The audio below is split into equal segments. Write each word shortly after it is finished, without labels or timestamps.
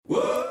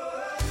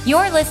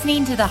You're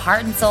listening to the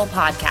Heart and Soul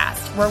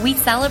Podcast, where we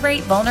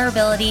celebrate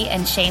vulnerability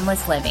and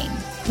shameless living.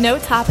 No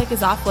topic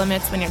is off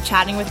limits when you're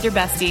chatting with your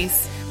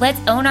besties. Let's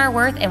own our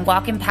worth and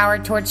walk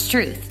empowered towards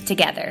truth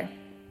together.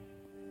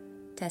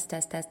 Test,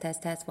 1, 2.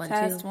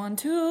 Test 1,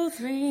 2,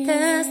 3.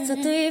 Test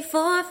 2, 3,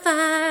 4,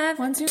 5.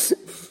 1,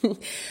 2.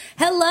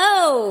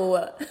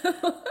 Hello.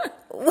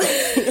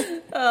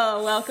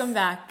 Oh, welcome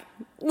back,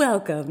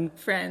 Welcome,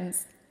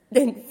 friends.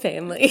 and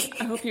family.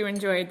 I hope you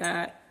enjoyed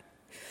that.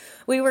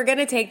 We were going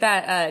to take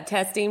that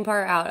testing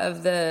part out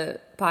of the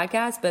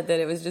podcast, but then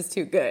it was just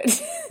too good.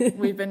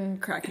 We've been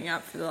cracking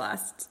up for the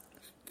last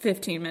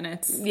 15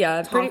 minutes.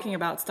 Yeah, talking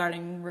about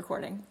starting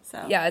recording.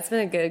 So yeah, it's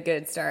been a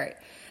good start.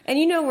 And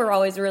you know we're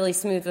always really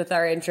smooth with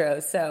our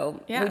intros,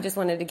 so we just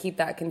wanted to keep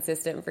that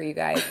consistent for you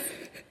guys.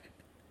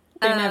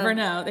 They never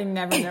know. They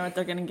never know what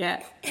they're going to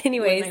get.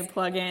 Anyways. When they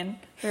plug in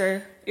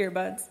their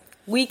earbuds.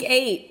 Week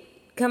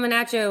 8, coming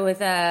at you with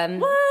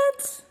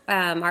What?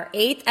 Our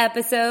 8th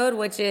episode,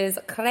 which is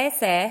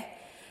Crece.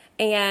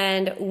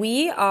 And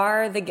we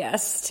are the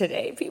guests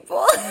today,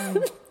 people.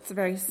 It's a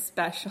very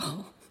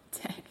special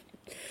day.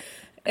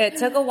 It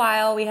took a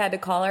while. We had to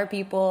call our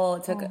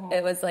people.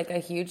 It was like a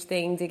huge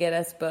thing to get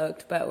us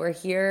booked, but we're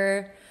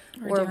here.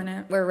 We're doing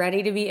it. We're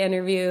ready to be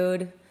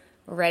interviewed.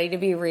 We're ready to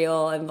be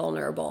real and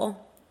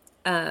vulnerable.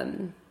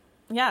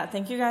 Yeah,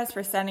 thank you guys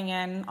for sending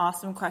in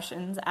awesome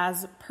questions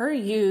as per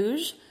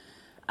usual.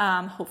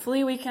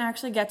 Hopefully we can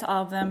actually get to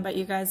all of them, but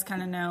you guys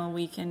kind of know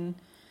we can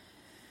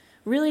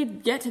really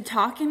get to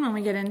talking when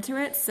we get into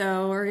it.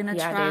 So we're going to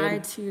try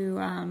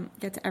to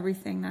get to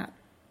everything that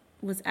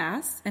was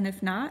asked. And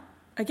if not,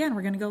 again,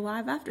 we're going to go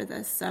live after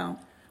this. So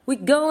we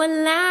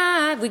going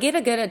live. We get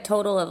a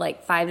total of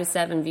like 5 to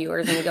 7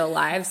 viewers when we go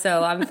live.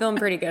 So I'm feeling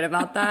pretty good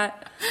about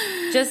that.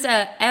 Just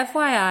a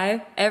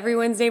FYI, every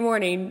Wednesday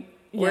morning,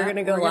 we're going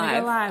to go live. We're going to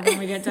go live when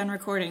we get done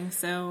recording.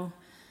 So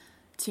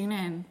tune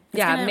in.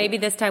 Maybe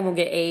this time we'll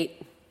get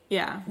 8.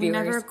 Yeah, we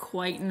never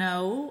quite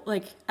know.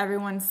 Like,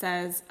 everyone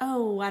says,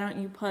 oh, why don't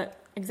you put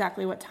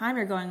exactly what time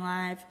you're going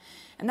live?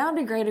 And that would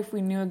be great if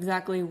we knew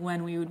exactly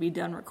when we would be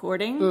done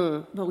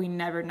recording, but we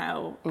never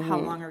know how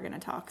long we're going to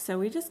talk. So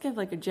we just give,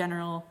 like, a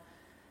general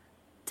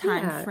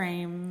time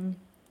frame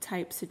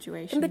type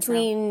situation. In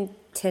between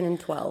 10 and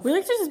 12. We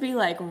like to just be,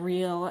 like,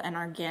 real and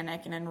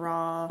organic and in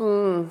raw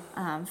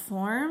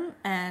form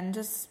and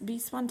just be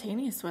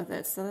spontaneous with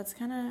it. So that's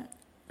kind of...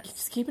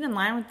 Just keep it in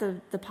line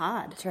with the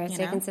pod. Try to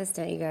stay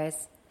consistent, you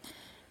guys.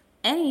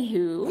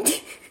 Anywho,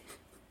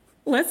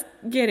 let's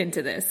get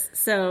into this.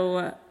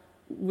 So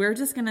we're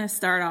just going to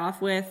start off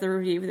with the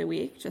review of the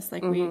week, just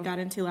like we got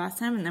into last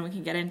time, and then we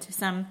can get into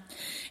some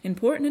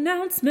important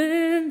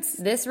announcements.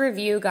 This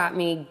review got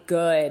me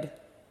good.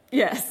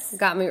 Yes.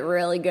 Got me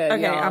really good,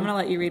 Okay, y'all. I'm going to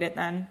let you read it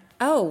then.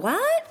 Oh,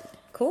 what?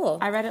 Cool.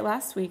 I read it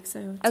last week,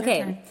 so it's your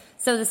turn.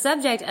 So the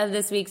subject of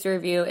this week's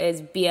review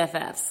is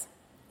BFFs.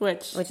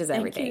 Which is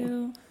everything.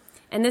 You.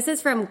 And this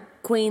is from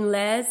Queen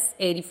Les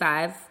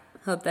 85.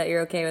 Hope that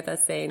you're okay with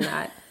us saying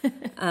that.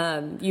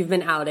 You've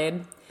been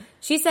outed.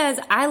 She says,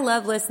 I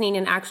love listening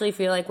and actually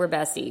feel like we're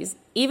besties.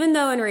 Even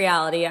though in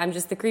reality, I'm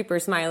just the creeper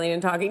smiling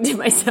and talking to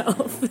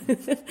myself.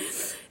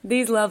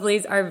 These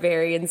lovelies are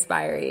very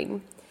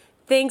inspiring.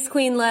 Thanks,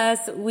 Queen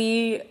Les.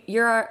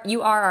 You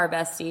are our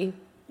bestie.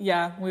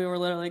 Yeah, we were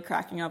literally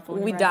cracking up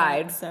when we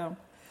died. So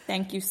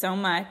thank you so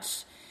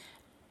much.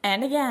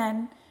 And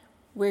again...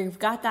 We've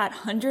got that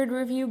 100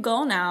 review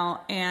goal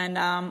now,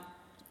 and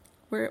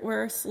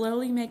we're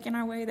slowly making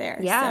our way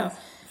there. Yeah, so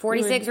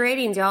 46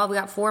 ratings, y'all. We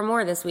got 4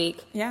 more this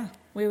week. Yeah,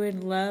 we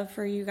would love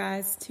for you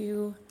guys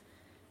to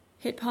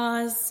hit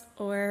pause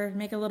or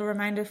make a little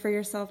reminder for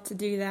yourself to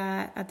do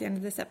that at the end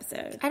of this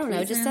episode. I don't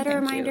know, just set a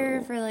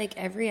reminder for like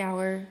every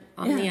hour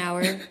on the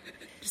hour.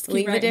 Just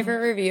leave a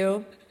different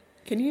review.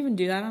 Can you even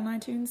do that on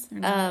iTunes? Or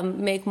not?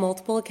 Make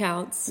multiple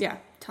accounts. Yeah,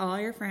 tell all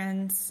your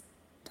friends,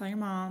 tell your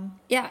mom.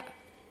 Yeah.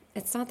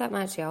 It's not that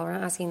much, y'all. We're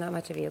not asking that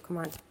much of you. Come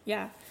on.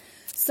 Yeah.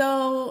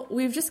 So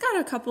we've just got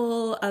a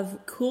couple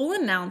of cool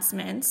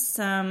announcements,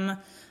 some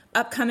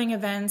upcoming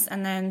events,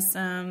 and then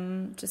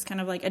some just kind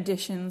of like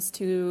additions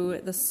to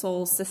the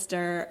Soul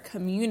Sister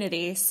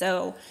community.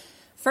 So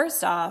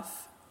first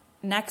off,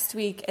 next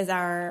week is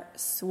our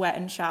Sweat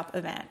and Shop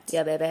event.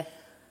 Yeah, baby.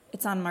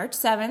 It's on March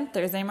 7th,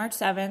 Thursday, March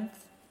 7th,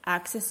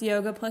 Access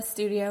Yoga Plus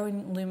Studio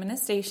in Lumina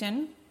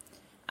Station.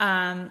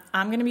 I'm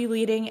going to be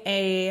leading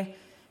a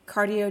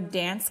cardio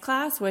dance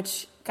class,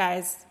 which,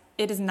 guys,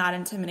 it is not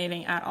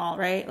intimidating at all,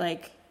 right?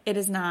 Like, it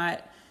is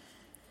not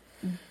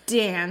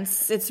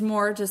dance. It's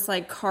more just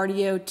like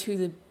cardio to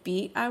the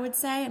beat, I would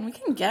say. And we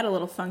can get a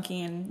little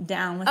funky and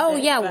down with it. Oh,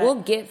 yeah,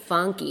 we'll get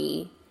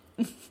funky.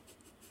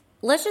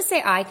 Let's just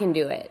say I can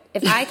do it.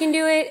 If I can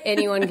do it,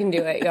 anyone can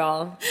do it,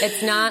 y'all.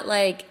 It's not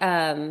like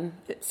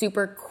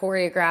super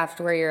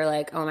choreographed where you're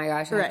like, oh my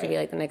gosh, I have to be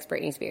like the next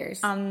Britney Spears.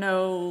 I'm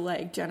no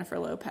like Jennifer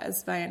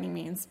Lopez by any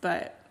means,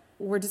 but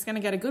we're just going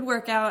to get a good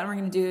workout and we're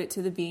going to do it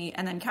to the beat.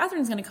 And then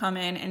Catherine's going to come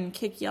in and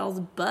kick y'all's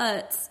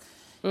butts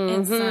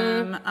in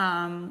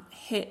some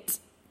hit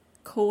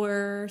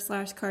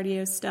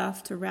core/cardio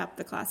stuff to wrap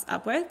the class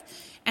up with.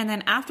 And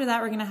then after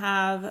that, we're going to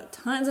have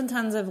tons and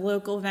tons of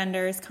local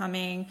vendors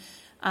coming,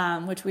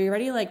 which we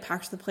already like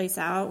packed the place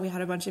out. We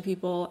had a bunch of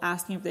people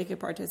asking if they could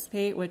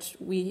participate, which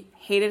we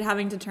hated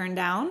having to turn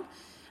down,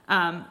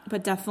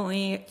 but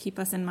definitely keep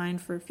us in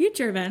mind for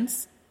future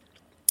events.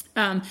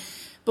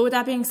 But with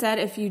that being said,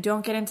 if you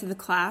don't get into the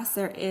class,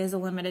 there is a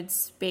limited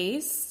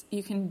space.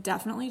 You can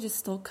definitely just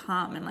still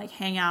come and like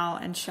hang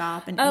out and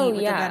shop and eat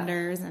with the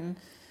vendors and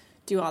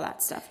do all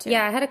that stuff too.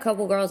 Yeah, I had a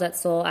couple girls at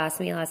Soul ask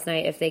me last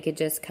night if they could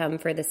just come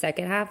for the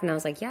second half, and I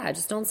was like, yeah,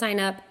 just don't sign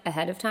up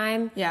ahead of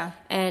time. Yeah.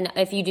 And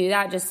if you do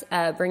that, just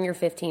bring your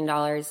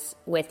 $15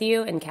 with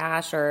you in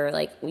cash, or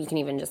like you can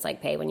even just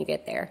like pay when you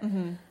get there.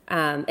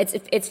 Mm-hmm.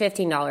 It's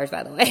 $15,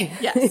 by the way.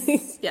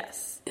 Yes.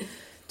 Yes.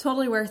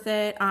 Totally worth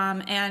it.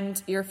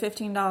 And your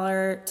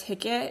 $15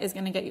 ticket is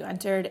going to get you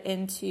entered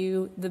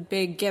into the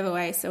big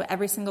giveaway. So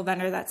every single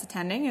vendor that's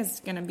attending is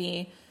going to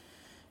be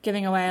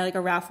giving away like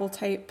a raffle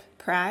type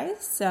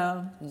prize.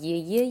 So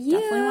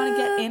definitely want to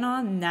get in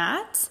on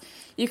that.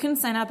 You can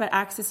sign up at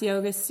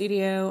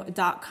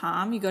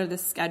accessyogastudio.com. You go to the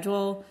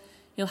schedule.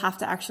 You'll have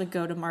to actually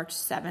go to March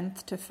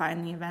 7th to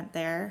find the event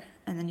there.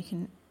 And then you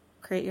can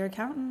create your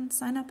account and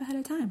sign up ahead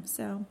of time.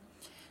 So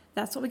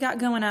that's what we got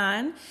going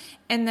on.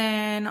 And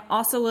then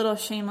also a little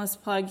shameless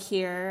plug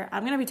here.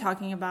 I'm going to be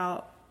talking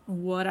about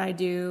what I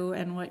do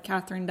and what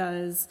Catherine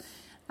does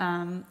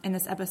in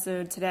this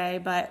episode today.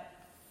 But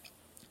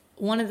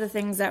one of the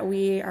things that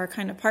we are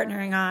kind of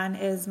partnering on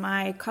is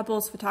my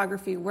couples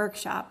photography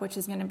workshop, which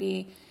is going to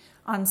be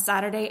on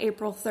Saturday,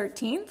 April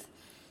 13th.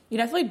 You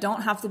definitely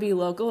don't have to be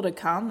local to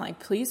come. Like,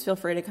 please feel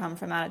free to come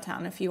from out of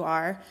town if you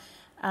are.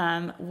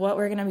 What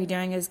we're going to be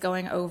doing is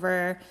going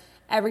over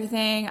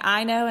everything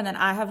I know and then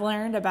I have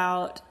learned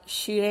about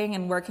shooting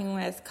and working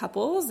with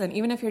couples. And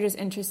even if you're just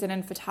interested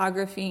in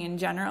photography in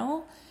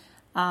general,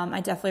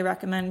 I definitely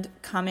recommend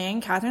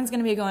coming. Catherine's going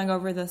to be going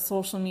over the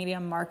social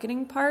media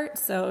marketing part.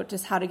 So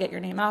just how to get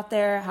your name out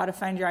there, how to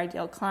find your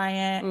ideal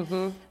client.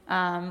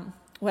 Mm-hmm.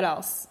 What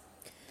else?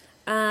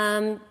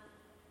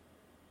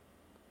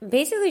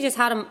 Basically just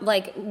how to,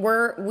 like,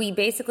 we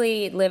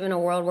basically live in a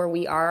world where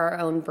we are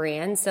our own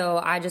brand.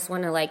 So I just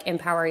want to like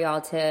empower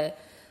y'all to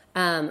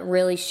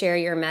really share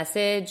your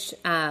message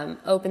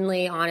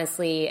openly,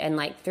 honestly, and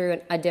like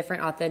through a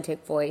different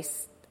authentic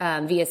voice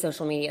via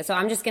social media. So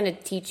I'm just going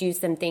to teach you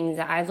some things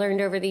that I've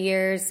learned over the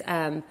years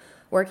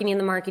working in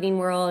the marketing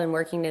world and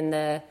working in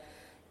the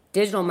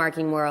digital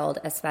marketing world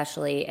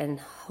especially, and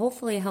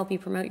hopefully help you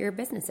promote your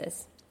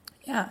businesses.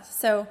 Yeah,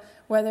 so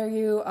whether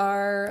you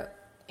are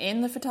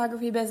in the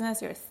photography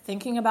business, you're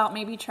thinking about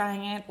maybe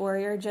trying it, or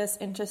you're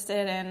just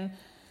interested in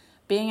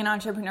being an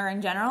entrepreneur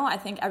in general, I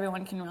think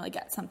everyone can really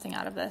get something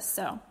out of this.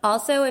 So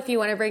also, if you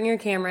want to bring your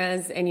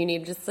cameras and you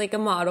need just like a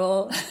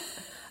model,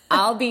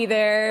 I'll be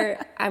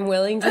there. I'm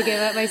willing to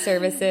give up my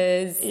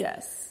services.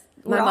 Yes.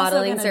 My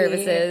modeling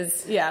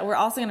services. We're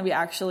also going to be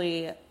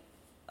actually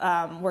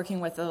working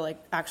with a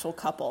like actual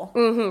couple.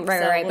 Mm-hmm,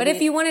 right. But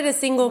if you wanted a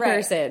single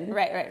person.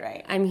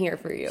 Right. I'm here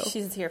for you.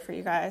 She's here for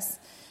you guys.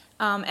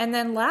 And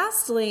then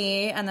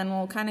lastly, and then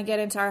we'll kind of get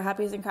into our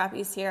happies and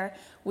crappies here,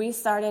 we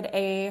started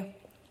a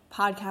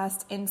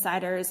Podcast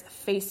Insiders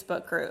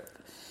Facebook group.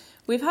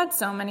 We've had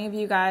so many of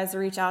you guys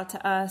reach out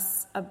to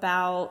us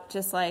about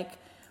just like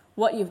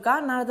what you've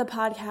gotten out of the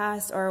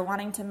podcast or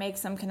wanting to make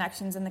some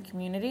connections in the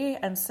community.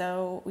 And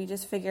so we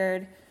just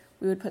figured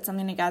we would put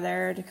something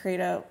together to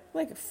create a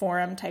like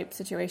forum type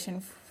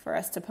situation for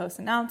us to post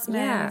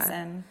announcements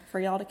and for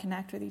y'all to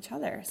connect with each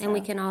other. So, and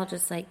we can all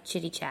just like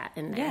chitty chat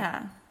in there.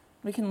 Yeah.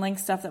 We can link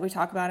stuff that we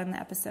talk about in the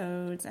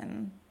episodes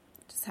and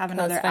just have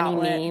another Post funny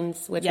outlet.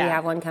 memes, which we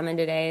have one coming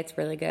today. It's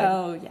really good.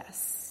 Oh,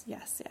 yes.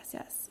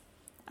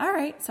 All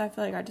right, so I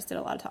feel like I just did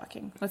a lot of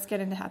talking. Let's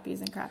get into happies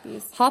and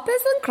crappies. Hoppies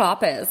and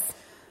crappies.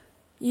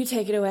 You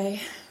take it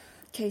away,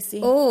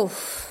 Casey.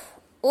 Oof.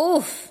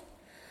 My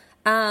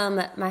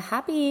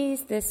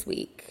happies this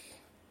week.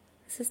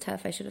 This is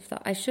tough.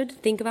 I should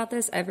think about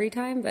this every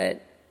time,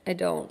 but I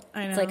don't.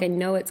 I know. It's like I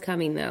know it's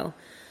coming though.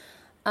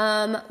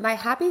 My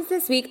happies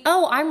this week.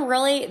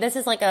 This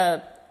is like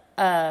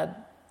a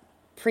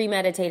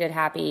premeditated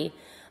happy.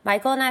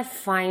 Michael and I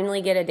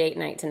finally get a date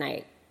night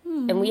tonight.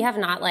 And we have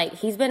not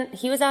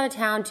he was out of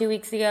town 2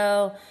 weeks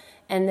ago,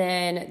 and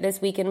then this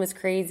weekend was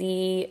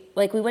crazy.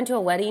 Like, we went to a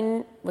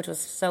wedding, which was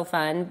so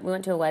fun. We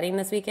went to a wedding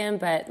this weekend,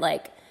 but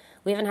like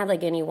we haven't had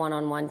like any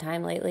one-on-one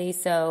time lately.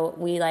 So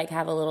we like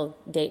have a little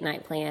date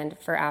night planned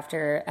for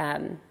after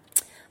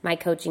my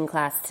coaching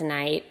class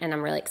tonight, and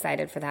I'm really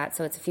excited for that.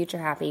 So it's a future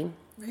happy.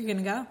 Where are you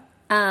gonna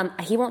go?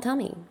 He won't tell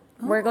me.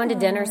 Oh. We're going to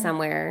dinner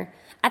somewhere.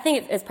 I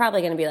think it's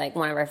probably going to be like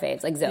one of our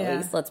faves, like Zoe's.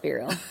 Yeah. Let's be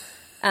real.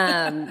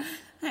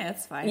 Hey,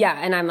 that's fine. Yeah,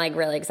 and I'm like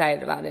really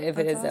excited about it if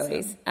that's it is awesome.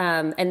 Zoe's.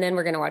 And then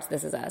we're going to watch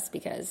This Is Us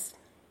because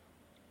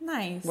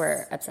nice.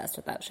 We're obsessed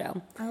with that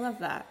show. I love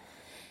that.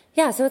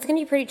 Yeah, so it's going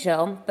to be pretty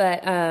chill,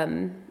 but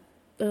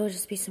it'll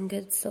just be some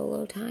good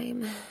solo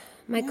time.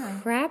 My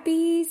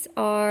crappies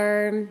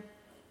are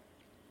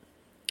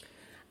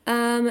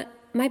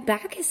my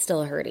back is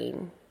still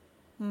hurting.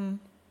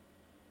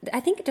 I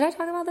think, did I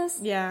talk about this?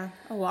 Yeah,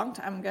 a long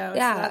time ago.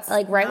 Yeah, So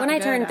like right when I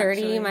not turned good,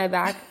 30, actually. my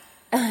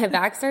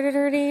back started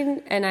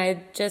hurting, and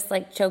I just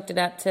like chalked it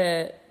up.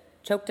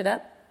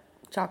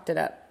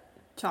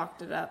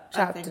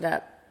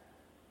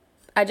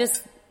 I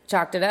just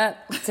chalked it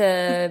up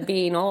to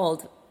being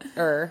old,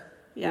 or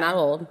not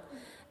old.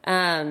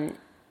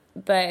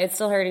 But it's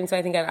still hurting, so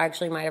I think I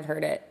actually might have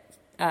hurt it.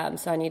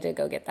 So I need to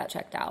go get that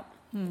checked out.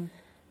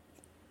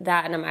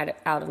 That, and I'm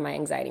out of my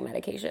anxiety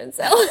medication,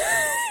 so.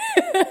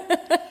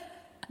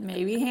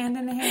 Maybe hand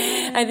in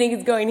hand. I think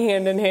it's going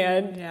hand in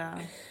hand.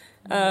 Yeah.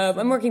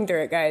 I'm working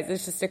through it, guys.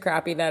 It's just a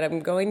crappy that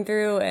I'm going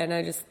through, and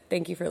I just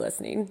thank you for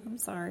listening. I'm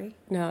sorry.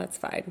 No, it's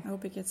fine. I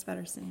hope it gets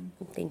better soon.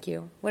 Thank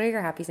you. What are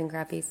your happies and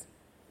crappies?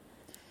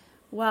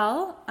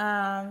 Well,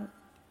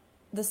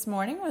 this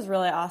morning was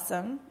really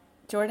awesome.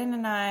 Jordan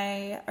and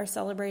I are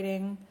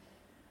celebrating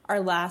our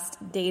last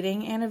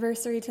dating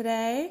anniversary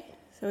today.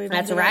 So we've been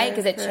That's right,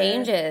 together because it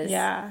changes.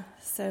 Yeah.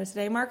 So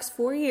today marks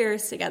 4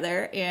 years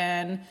together,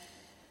 and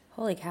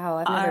Holy cow,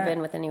 I've never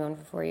been with anyone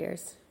for 4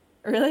 years.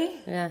 really,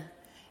 Yeah.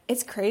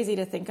 it's crazy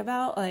to think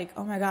about. Like,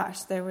 oh my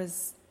gosh, there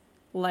was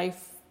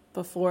life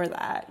before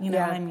that. You know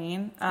Yeah. what I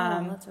mean?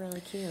 That's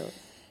really cute.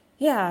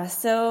 Yeah,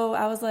 so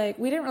I was like,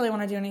 we didn't really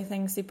want to do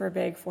anything super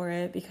big for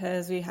it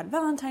because we had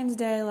Valentine's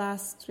Day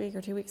last week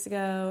or 2 weeks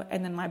ago,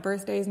 and then my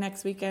birthday's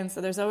next weekend, so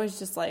there's always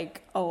just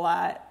like a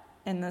lot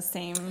in the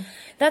same.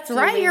 That's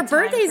right, your time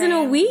birthday's in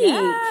a frame. week.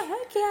 Yeah,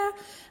 heck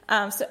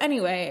yeah. So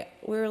anyway,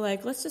 we were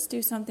like, let's just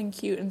do something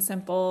cute and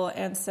simple,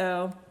 and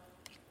so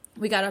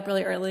we got up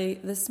really early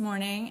this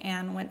morning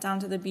and went down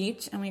to the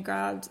beach, and we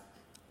grabbed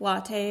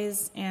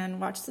lattes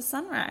and watched the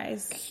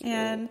sunrise. Cute.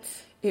 And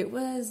it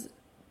was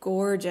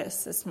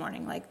gorgeous this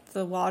morning. Like,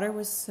 the water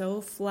was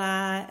so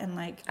flat, and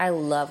like I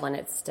love when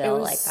it's it still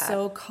was like that.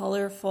 so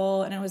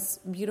colorful, and it was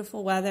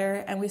beautiful weather,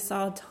 and we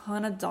saw a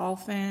ton of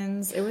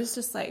dolphins. It was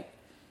just like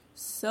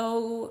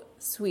so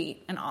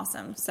sweet and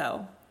awesome.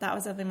 So that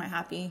was definitely my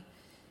happy.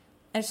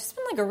 And it's just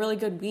been like a really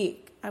good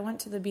week. I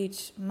went to the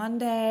beach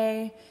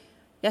Monday.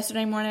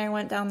 Yesterday morning I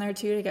went down there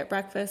too to get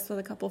breakfast with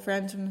a couple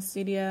friends from the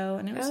studio,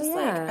 and it was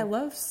like, I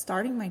love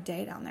starting my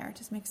day down there. It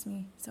just makes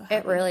me so happy.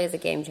 It really is a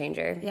game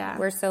changer. Yeah.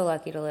 We're so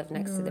lucky to live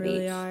next to the really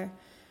beach. are.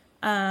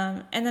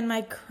 And then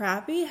my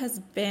crappy has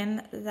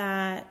been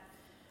that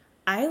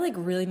I like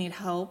really need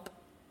help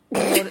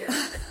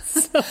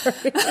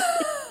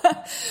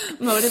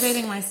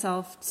motivating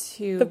myself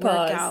to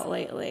work out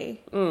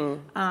lately.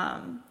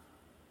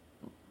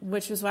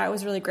 Which was why it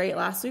was really great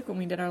last week when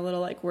we did our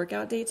little like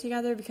workout date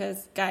together,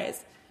 because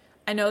guys,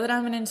 I know that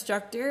I'm an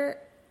instructor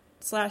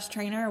 /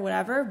 trainer or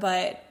whatever,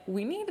 but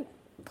we need to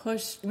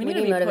push. We need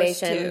to be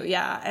motivation. pushed too.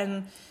 Yeah.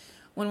 And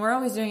when we're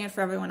always doing it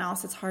for everyone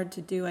else, it's hard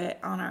to do it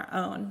on our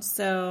own.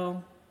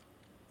 So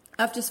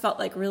I've just felt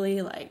like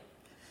really like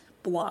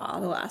blah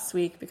the last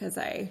week because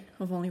I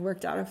have only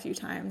worked out a few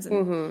times,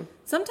 and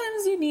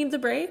sometimes you need the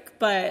break,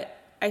 but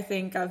I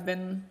think I've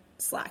been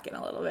slacking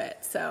a little bit.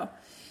 So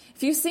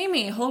if you see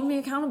me, hold me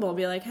accountable.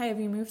 Be like, hey, have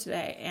you moved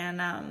today?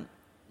 And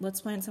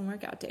let's plan some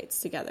workout dates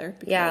together.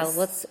 Because,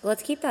 Yeah,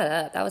 let's keep that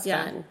up. That was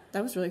fun.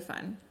 That was really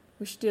fun.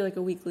 We should do like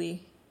a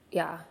weekly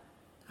Yeah.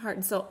 heart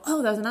and soul.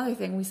 Oh, that was another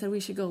thing. We said we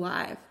should go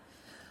live.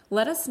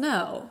 Let us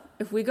know.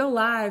 If we go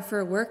live for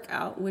a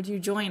workout, would you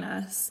join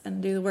us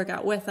and do the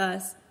workout with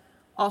us?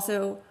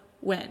 Also,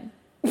 when?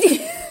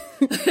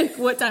 Like,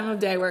 what time of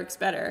day works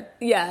better?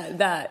 Yeah,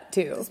 that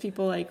too. Because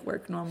people like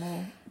work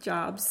normal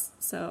jobs,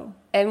 so.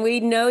 And we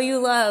know you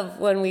love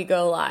when we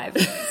go live.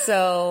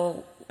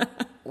 So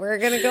we're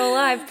going to go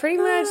live pretty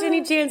much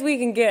any chance we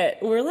can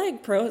get. We're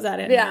like pros at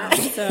it Yeah. now.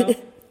 So,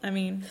 I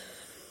mean,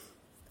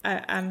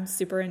 I'm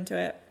super into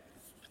it.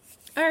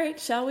 All right,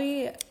 shall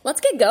we Let's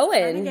get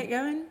going. get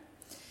going?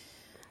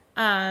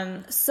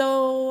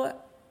 So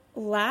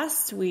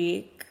last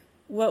week,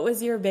 what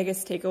was your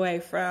biggest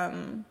takeaway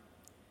from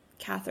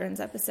Catherine's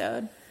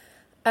episode?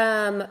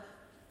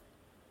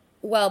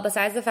 Well,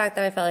 besides the fact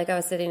that I felt like I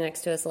was sitting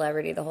next to a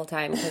celebrity the whole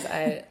time because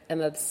I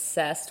am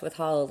obsessed with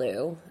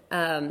Hallelujah,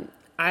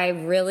 I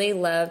really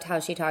loved how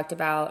she talked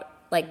about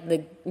like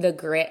the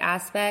grit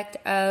aspect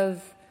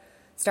of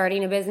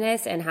starting a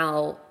business and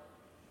how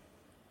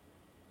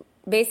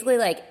basically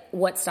like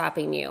what's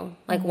stopping you.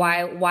 Like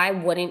why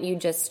wouldn't you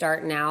just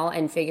start now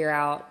and figure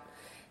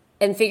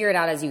it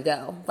out as you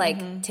go? Like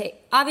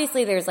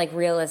obviously there's like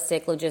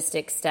realistic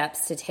logistic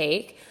steps to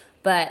take.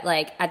 But,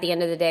 like, at the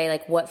end of the day,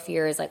 like, what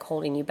fear is, like,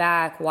 holding you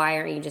back? Why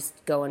aren't you just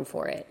going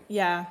for it?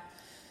 Yeah.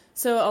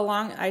 So,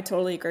 I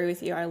totally agree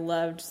with you. I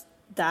loved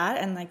that.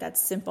 And, like, that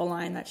simple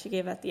line that she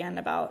gave at the end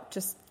about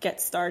just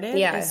get started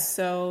is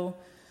so,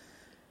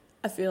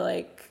 I feel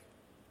like,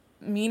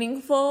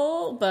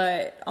 meaningful,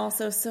 but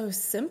also so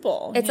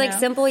simple. It's, like,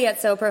 simple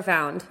yet so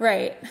profound.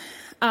 Right.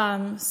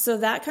 So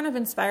that kind of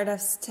inspired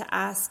us to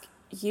ask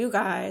you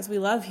guys. We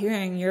love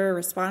hearing your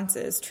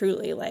responses,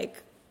 truly,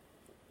 like,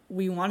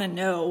 we want to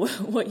know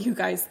what you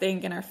guys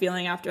think and are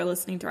feeling after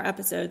listening to our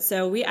episode.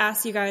 So we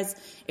asked you guys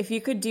if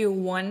you could do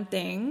one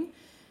thing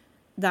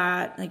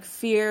that like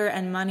fear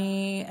and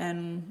money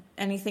and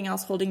anything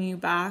else holding you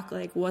back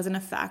like wasn't a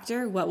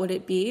factor, what would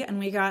it be? And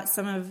we got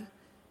some of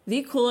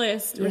the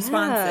coolest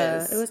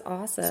responses. It was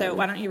awesome. So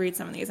why don't you read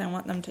some of these? I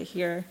want them to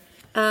hear.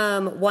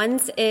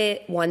 One's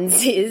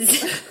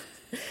is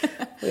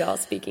we all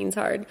speaking's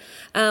hard.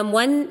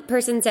 One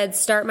person said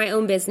start my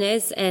own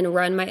business and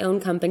run my own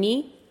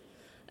company.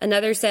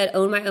 Another said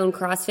own my own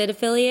CrossFit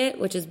affiliate,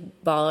 which is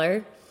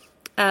baller.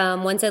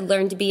 One said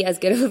learn to be as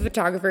good of a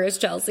photographer as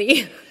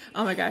Chelsea.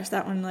 Oh my gosh,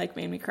 that one like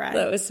made me cry.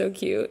 That was so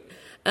cute.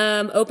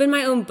 Open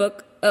my own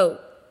book. Oh,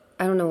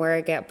 I don't know where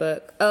I got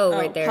book. Oh,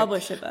 right there.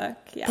 Publish a book.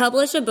 Yeah.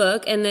 Publish a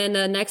book. And then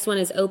the next one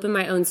is open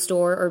my own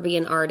store or be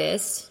an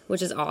artist,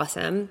 which is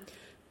awesome.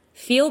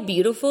 Feel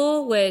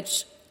beautiful,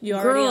 which you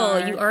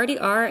already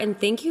are. And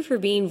thank you for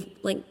being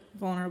like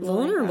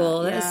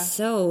vulnerable. Like that is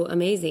so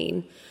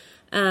amazing.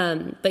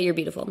 But you're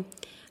beautiful.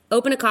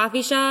 Open a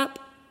coffee shop,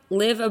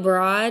 live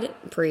abroad,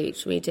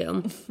 preach, me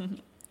too.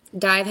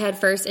 Dive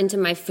headfirst into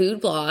my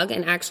food blog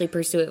and actually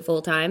pursue it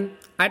full time.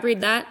 I'd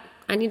read that.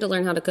 I need to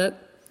learn how to cook.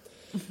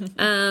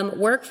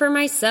 Work for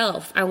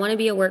myself. I want to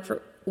be a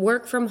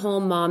work from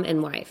home mom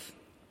and wife.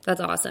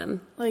 That's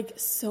awesome. Like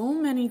so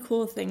many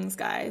cool things,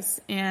 guys.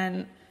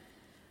 And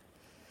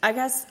I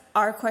guess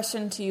our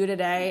question to you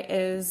today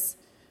is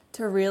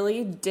to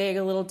really dig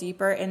a little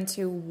deeper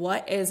into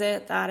what is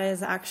it that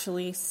is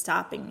actually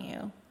stopping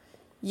you.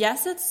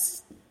 Yes,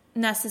 it's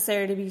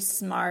necessary to be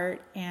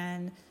smart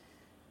and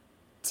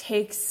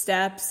take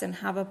steps and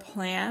have a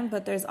plan,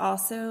 but there's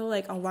also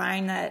like a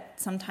line that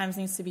sometimes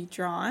needs to be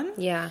drawn.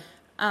 Yeah.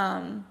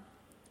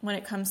 When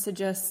it comes to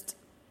just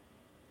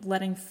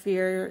letting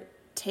fear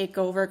take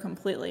over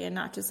completely and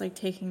not just like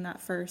taking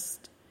that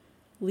first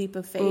leap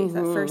of faith,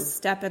 that first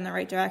step in the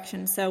right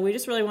direction. So we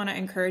just really want to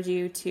encourage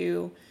you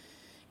to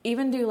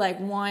even do like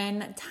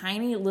one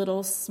tiny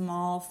little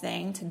small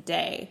thing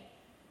today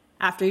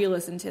after you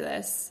listen to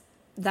this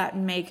that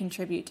may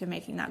contribute to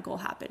making that goal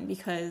happen,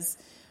 because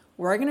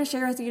we're going to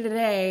share with you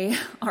today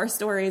our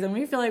stories, and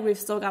we feel like we've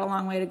still got a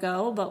long way to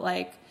go, but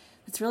like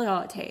that's really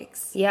all it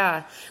takes.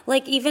 Yeah.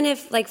 Like even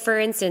if, like for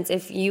instance,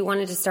 if you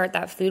wanted to start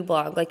that food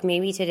blog, like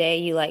maybe today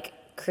you like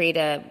create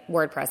a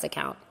WordPress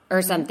account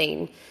or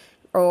something,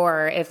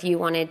 or if you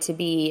wanted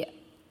to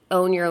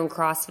own your own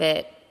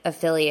CrossFit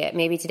affiliate,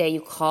 maybe today you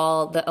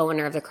call the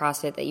owner of the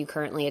CrossFit that you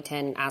currently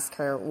attend and ask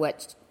her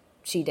what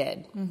she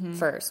did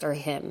first, or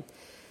him.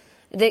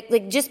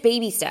 Like just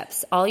baby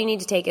steps. All you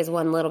need to take is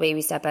one little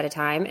baby step at a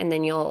time, and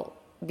then you'll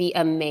be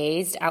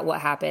amazed at what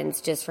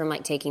happens just from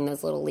like taking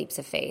those little leaps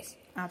of faith.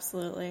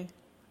 Absolutely.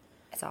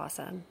 It's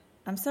awesome.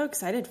 I'm so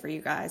excited for you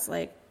guys.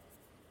 Like,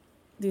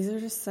 these are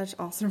just such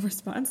awesome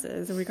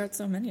responses, and we got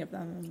so many of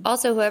them.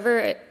 Also,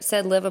 whoever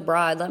said live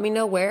abroad, let me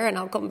know where, and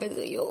I'll come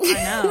visit you.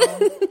 I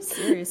know.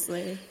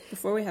 Seriously.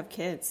 Before we have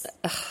kids.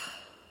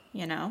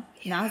 You know?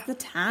 Yeah. Now's the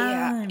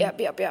time. Yeah.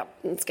 Yep.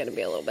 It's going to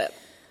be a little bit.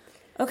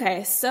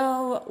 Okay,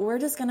 so we're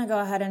just going to go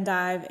ahead and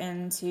dive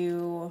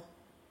into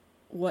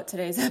what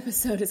today's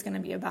episode is going to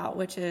be about,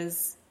 which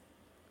is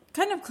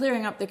kind of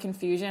clearing up the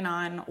confusion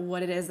on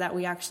what it is that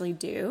we actually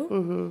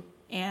do,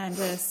 and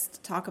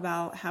just talk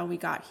about how we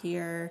got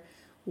here,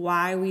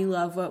 why we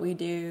love what we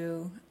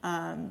do,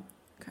 kind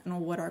of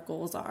what our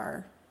goals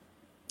are,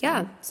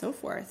 and so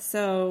forth.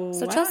 So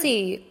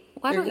Chelsea,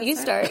 why don't you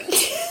start?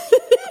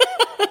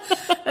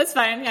 That's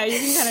fine. Yeah, you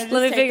can kind of just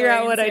Let me figure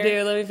out what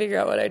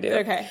I do.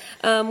 Okay.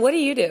 What do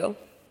you do?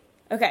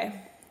 Okay.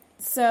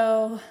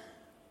 So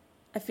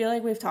I feel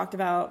like we've talked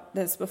about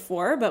this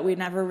before, but we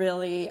never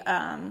really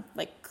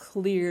like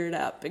cleared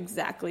up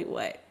exactly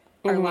what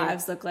our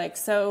lives look like.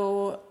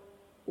 So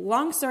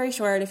long story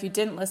short, if you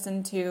didn't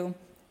listen to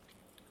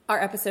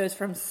our episodes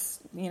from,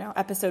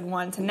 episode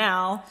 1 to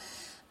now,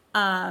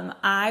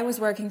 I was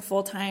working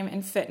full-time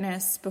in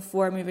fitness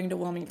before moving to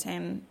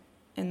Wilmington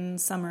in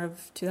summer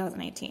of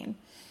 2018.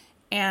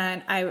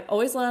 And I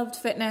always loved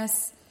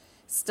fitness,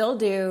 still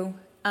do.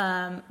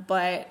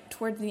 But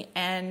towards the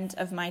end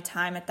of my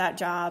time at that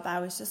job, I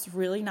was just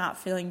really not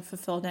feeling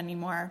fulfilled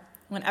anymore.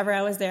 Whenever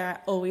I was there, I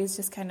always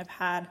just kind of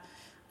had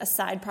a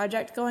side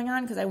project going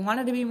on because I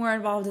wanted to be more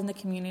involved in the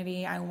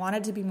community. I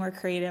wanted to be more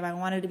creative. I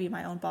wanted to be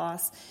my own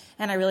boss.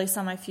 And I really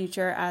saw my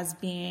future as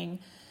being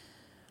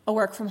a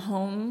work from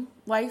home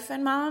wife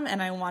and mom.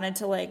 And I wanted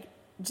to like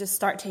just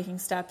start taking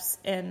steps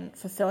in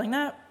fulfilling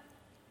that.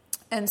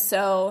 And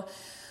so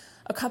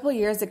a couple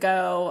years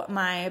ago,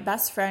 my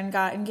best friend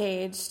got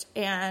engaged,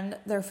 and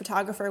their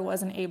photographer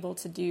wasn't able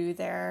to do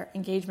their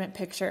engagement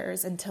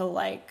pictures until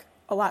like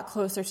a lot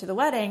closer to the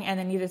wedding, and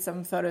they needed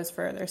some photos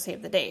for their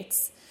save the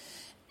dates.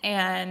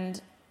 And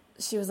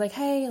she was like,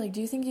 hey, like,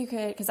 do you think you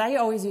could, because I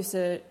always used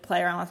to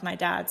play around with my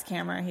dad's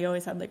camera. He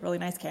always had like really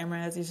nice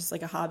cameras. He's just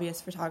like a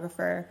hobbyist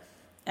photographer.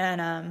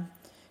 And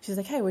she was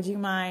like, hey, would you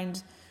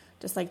mind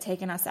just like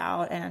taking us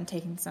out and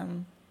taking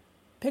some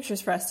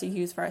pictures for us to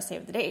use for our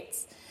save the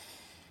dates?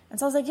 And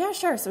so I was like, yeah,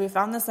 sure. So we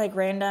found this like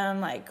random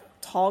like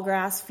tall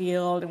grass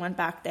field and went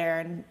back there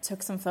and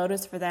took some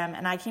photos for them.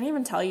 And I can't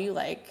even tell you,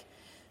 like,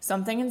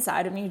 something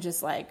inside of me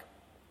just like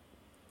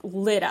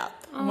lit up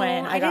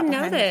when I got didn't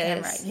behind know the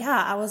this. camera.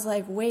 Yeah, I was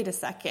like, wait a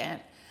second.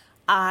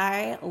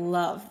 I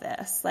love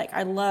this. Like,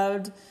 I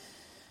loved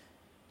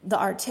the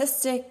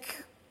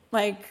artistic,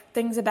 like,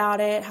 things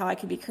about it, how I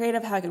could be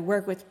creative, how I could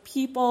work with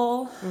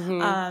people.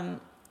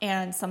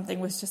 And something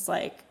was just,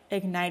 like,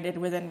 ignited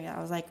within me.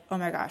 I was like, oh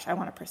my gosh, I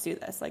want to pursue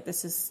this. Like,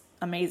 this is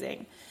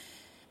amazing.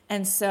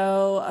 And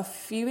so a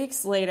few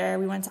weeks later,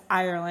 we went to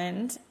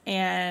Ireland,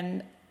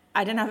 and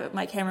I didn't have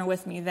my camera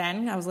with me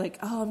then. I was like,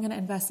 oh, I'm going to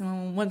invest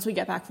in, once we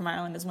get back from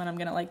Ireland is when I'm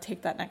going to, like,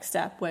 take that next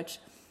step, which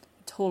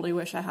I totally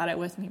wish I had it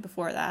with me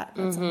before that.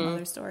 That's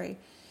another story.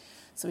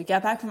 So we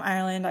got back from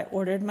Ireland. I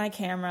ordered my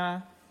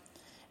camera,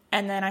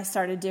 and then I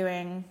started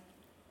doing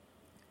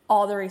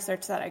all the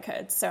research that I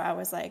could. So I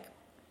was, like,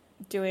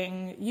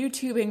 doing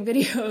YouTubing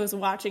videos,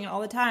 watching it all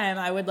the time.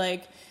 I would,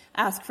 like,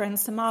 ask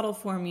friends to model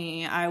for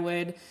me. I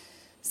would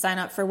sign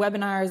up for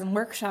webinars and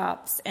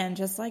workshops and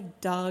just,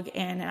 like, dug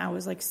in. And I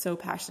was, like, so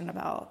passionate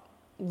about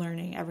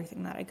learning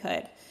everything that I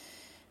could.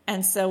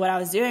 And so what I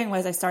was doing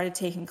was I started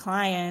taking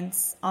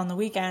clients on the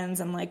weekends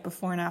and, like,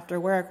 before and after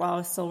work while I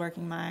was still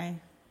working my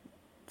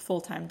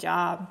full-time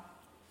job.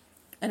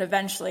 And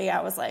eventually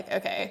I was like,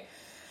 okay,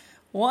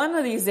 one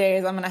of these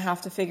days I'm going to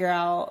have to figure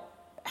out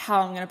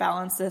how I'm going to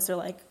balance this, or,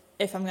 like,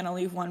 if I'm going to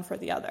leave one for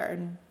the other,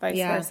 and vice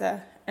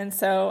versa. And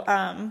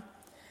so,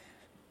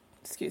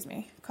 excuse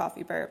me,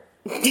 coffee burp.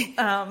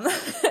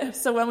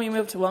 So when we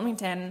moved to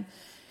Wilmington,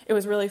 it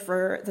was really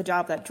for the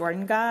job that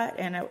Jordan got.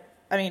 And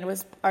it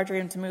was our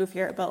dream to move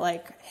here, but,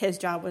 like, his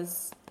job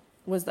was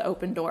the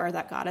open door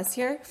that got us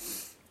here.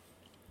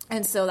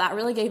 And so that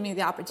really gave me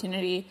the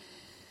opportunity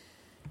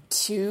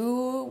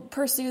to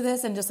pursue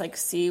this and just, like,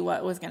 see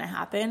what was going to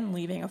happen,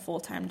 leaving a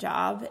full-time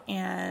job.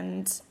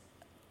 And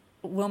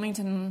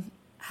Wilmington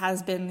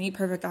has been the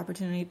perfect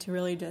opportunity to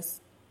really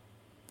just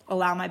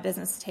allow my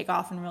business to take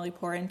off and really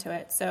pour into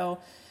it. So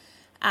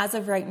as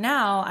of right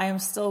now, I am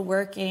still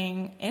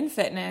working in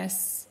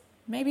fitness,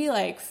 maybe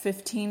like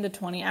 15 to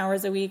 20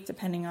 hours a week,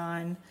 depending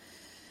on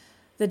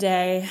the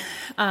day.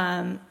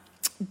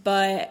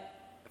 But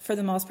for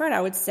the most part,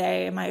 I would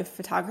say my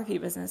photography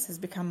business has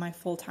become my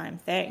full-time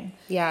thing.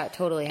 Yeah, it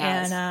totally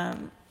has.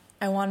 And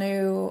I want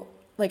to,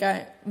 like,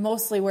 I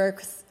mostly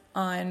work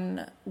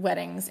on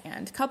weddings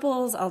and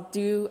couples. I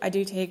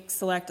do take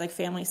select, like,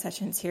 family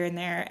sessions here and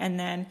there, and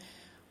then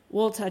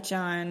we'll touch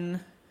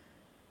on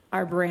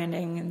our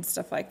branding and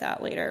stuff like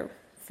that later,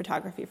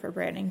 photography for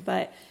branding.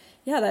 But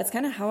yeah, that's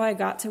kind of how I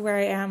got to where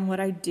I am, what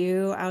I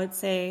do. I would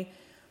say,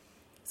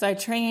 so I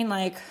train,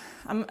 like,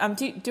 I'm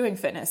doing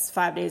fitness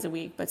 5 days a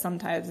week, but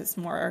sometimes it's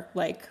more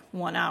like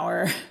 1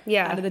 hour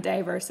out of the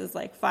day versus,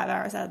 like, 5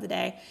 hours out of the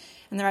day.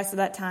 And the rest of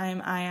that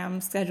time, I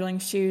am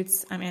scheduling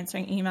shoots, I'm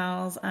answering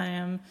emails, I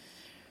am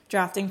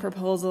drafting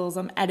proposals,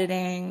 I'm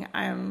editing,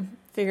 I'm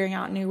figuring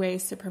out new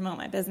ways to promote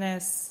my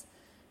business,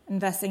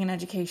 investing in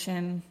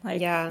education.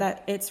 Like,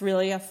 that it's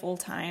really a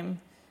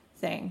full-time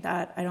thing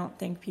that I don't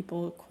think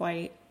people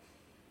quite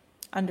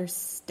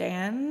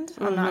understand.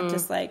 I'm not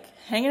just, like,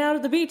 hanging out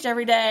at the beach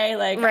every day.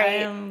 Like, I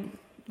am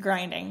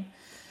grinding.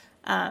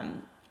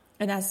 And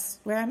that's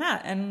where I'm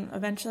at. And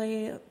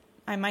eventually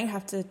I might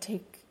have to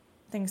take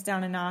things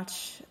down a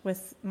notch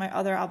with my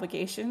other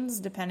obligations,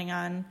 depending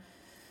on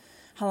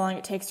how long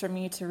it takes for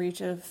me to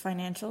reach a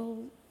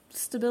financial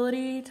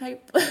stability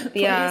type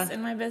place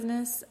in my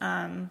business.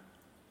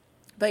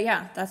 But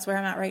yeah, that's where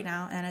I'm at right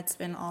now, and it's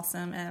been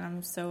awesome, and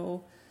I'm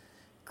so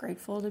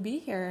grateful to be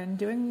here and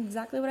doing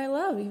exactly what I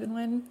love, even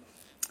when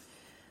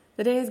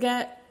the days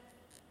get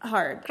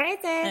hard.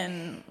 Crazy.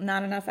 And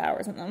not enough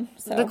hours in them.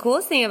 So the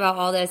coolest thing about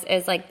all this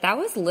is, like, that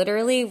was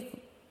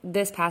literally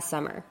this past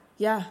summer.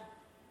 Yeah.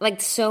 Like,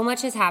 so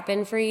much has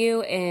happened for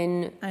you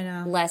in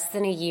less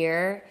than a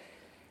year.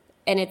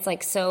 And it's,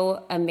 like,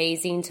 so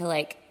amazing to,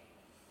 like,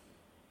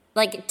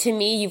 to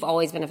me, you've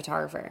always been a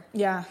photographer.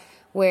 Yeah.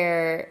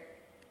 Where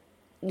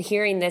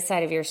hearing this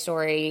side of your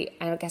story,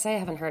 I guess I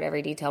haven't heard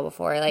every detail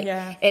before. Like,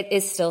 it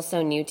is still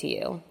so new to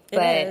you. It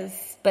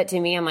is. But to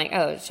me, I'm like,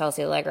 oh,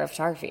 Chelsea Allegra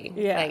Photography.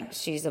 Yeah. Like,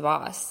 she's the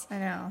boss. I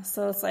know.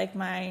 So it's, like,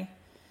 my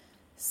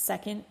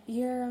second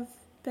year of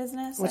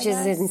business, which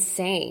is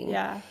insane.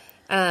 Yeah.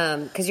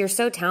 Because you're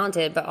so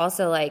talented, but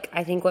also, like,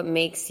 I think what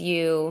makes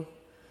you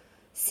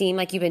seem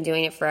like you've been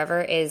doing it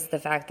forever is the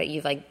fact that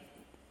you've, like,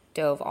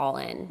 dove all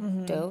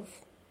in. Dove?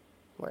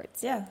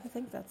 Words. Yeah, I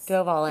think that's...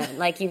 Dove all in.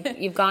 Like,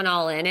 you've gone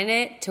all in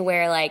it to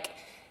where, like,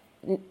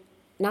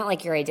 not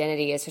like your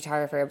identity as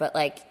photographer, but,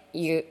 like,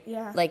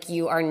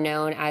 you are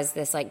known as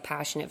this, like,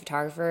 passionate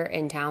photographer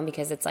in town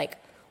because it's, like,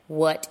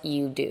 what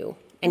you do.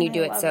 And you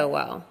do it so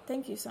well.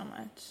 Thank you so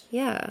much.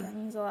 Yeah. That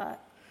means a lot.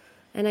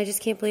 And I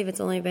just can't believe it's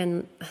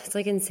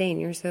like, insane.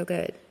 You're so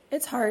good.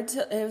 It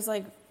was,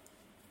 like,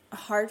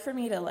 hard for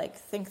me to, like,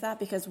 think that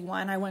because,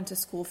 one, I went to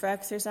school for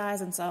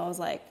exercise, and so I was,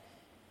 like,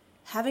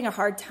 having a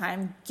hard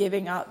time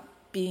giving up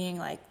being,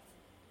 like,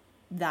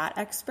 that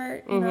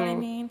expert, you know what I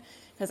mean?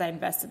 Because I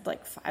invested,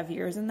 like, 5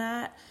 years in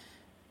that.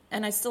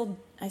 and I still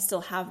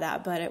have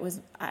that, but it was,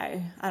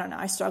 I don't know,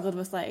 I struggled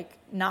with like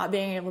not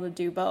being able to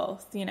do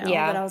both, you know,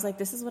 Yeah. but I was like,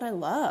 this is what I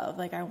love.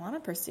 Like, I want to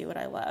pursue what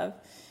I love.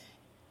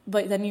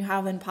 But then you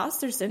have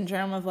imposter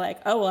syndrome of like,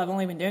 oh, well, I've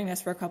only been doing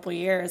this for a couple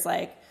years.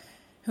 Like,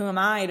 who am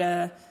I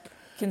to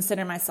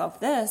consider myself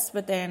this?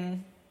 But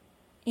then,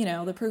 you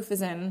know, the proof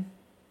is in.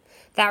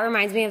 That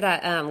reminds me of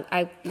that.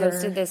 I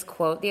posted this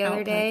quote the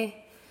other day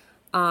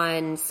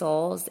on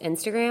Soul's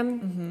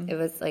Instagram. It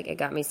was like, it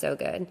got me so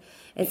good.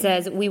 It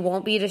says, we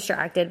won't be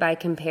distracted by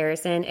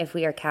comparison if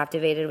we are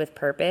captivated with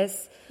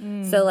purpose.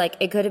 So like,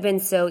 it could have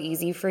been so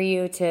easy for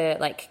you to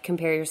like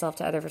compare yourself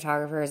to other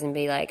photographers and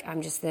be like,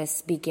 I'm just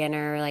this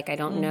beginner. Like, I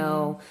don't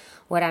know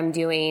what I'm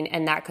doing.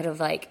 And that could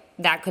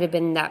have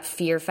been that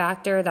fear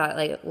factor that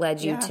like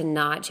led you to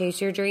not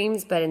chase your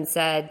dreams. But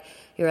instead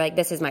you're like,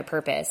 this is my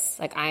purpose.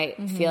 Like, I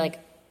feel like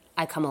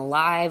I come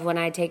alive when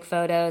I take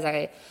photos.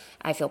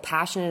 I feel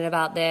passionate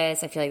about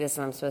this. I feel like this is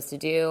what I'm supposed to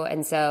do.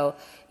 And so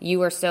you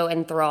were so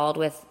enthralled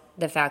with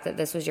the fact that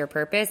this was your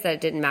purpose that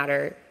it didn't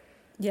matter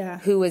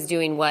who was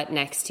doing what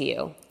next to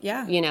you.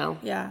 Yeah. You know?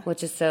 Yeah.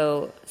 Which is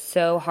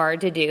so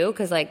hard to do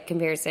because, like,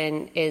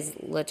 comparison is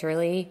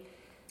literally...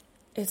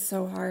 It's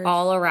so hard.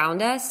 All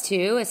around us,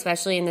 too,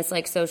 especially in this,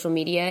 like, social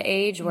media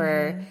age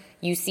where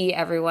you see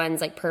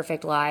everyone's, like,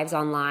 perfect lives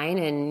online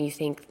and you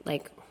think,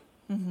 like,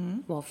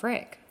 well,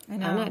 frick. I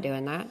know. I'm not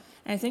doing that.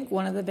 And I think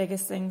one of the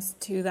biggest things,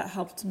 too, that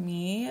helped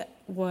me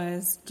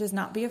was just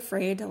not be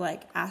afraid to,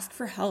 like, ask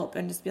for help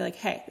and just be like,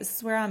 hey, this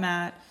is where I'm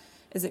at.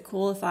 Is it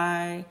cool if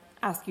I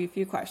ask you a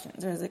few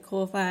questions? Or is it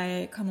cool if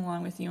I come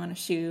along with you on a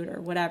shoot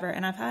or whatever?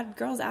 And I've had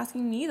girls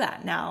asking me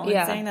that now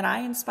and saying that I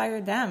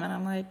inspired them. And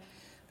I'm like,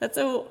 that's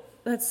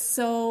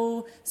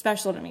so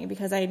special to me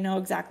because I know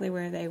exactly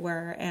where they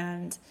were.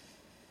 And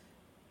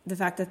the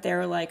fact that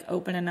they're, like,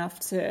 open enough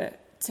to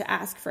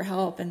ask for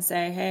help and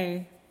say,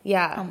 hey...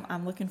 Yeah.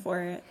 I'm looking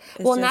for it.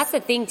 Well, and that's the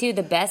thing, too.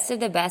 The best of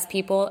the best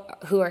people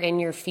who are in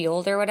your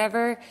field or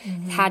whatever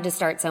had to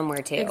start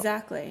somewhere, too.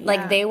 Exactly.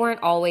 Like, they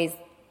weren't always...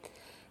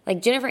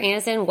 Like, Jennifer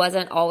Aniston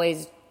wasn't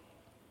always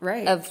a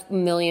 $1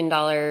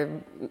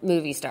 million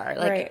movie star.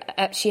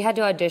 Like, she had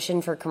to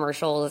audition for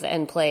commercials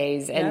and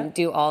plays and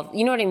do all...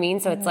 You know what I mean?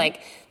 So it's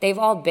like, they've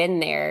all been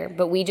there,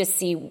 but we just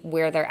see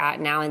where they're at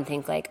now and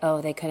think, like,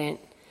 oh, they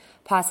couldn't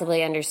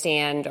possibly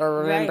understand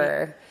or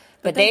remember...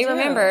 But they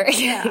remember.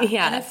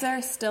 Yeah. And if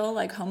they're still,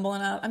 like, humble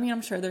enough, I mean,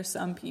 I'm sure there's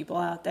some people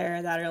out there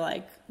that are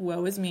like,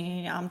 woe is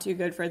me, I'm too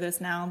good for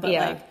this now. But,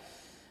 like,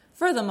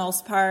 for the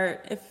most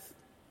part, if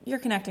you're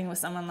connecting with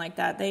someone like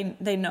that,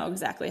 they know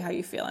exactly how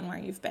you feel and where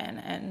you've been.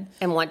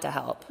 And want to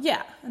help.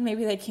 Yeah. And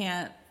maybe they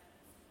can't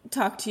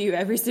talk to you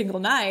every single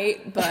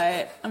night,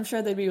 but I'm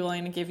sure they'd be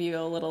willing to give you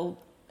a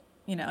little,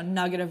 you know,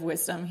 nugget of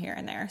wisdom here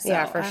and there. So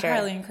for sure. I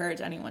highly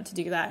encourage anyone to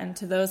do that. And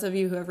to those of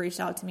you who have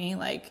reached out to me,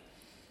 like,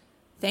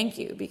 thank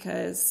you,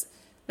 because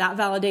that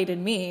validated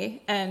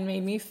me and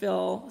made me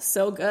feel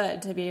so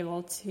good to be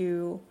able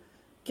to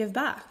give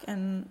back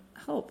and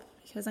help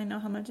because I know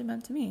how much it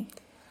meant to me.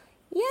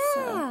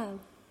 Yeah.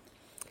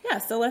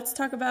 So let's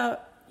talk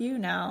about you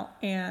now.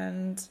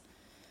 And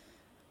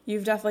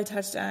you've definitely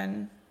touched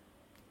on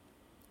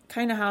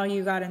kind of how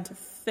you got into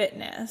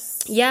fitness.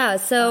 Yeah,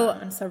 so...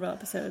 in several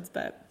episodes,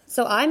 but...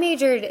 So I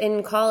majored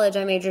in college.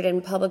 I majored in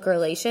public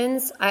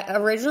relations.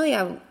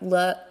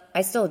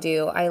 I still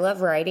do. I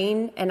love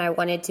writing, and I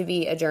wanted to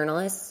be a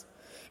journalist.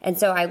 And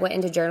so I went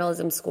into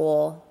journalism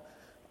school,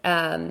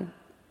 and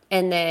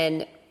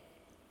then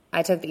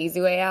I took the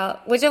easy way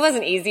out, which it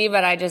wasn't easy,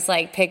 but I just,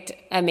 like, picked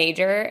a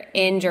major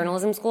in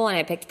journalism school, and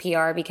I picked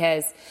PR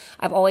because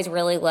I've always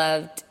really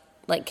loved,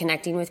 like,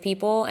 connecting with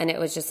people, and it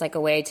was just, like,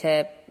 a way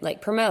to, like,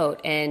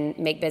 promote and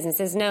make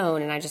businesses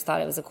known, and I just thought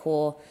it was it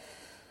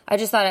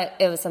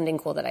was something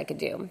cool that I could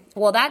do.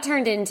 Well, that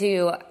turned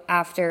into,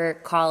 after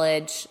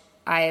college,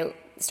 I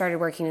started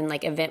working in,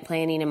 like, event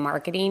planning and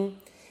marketing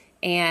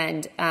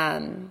and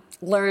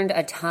learned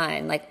a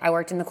ton. Like, I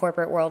worked in the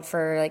corporate world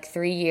for, like,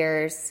 3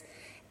 years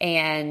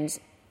and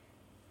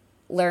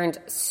learned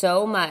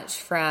so much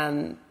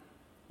from...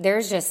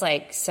 There's just,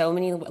 like, so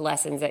many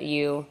lessons that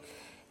you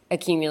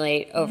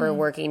accumulate over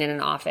working in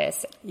an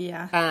office.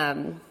 Yeah.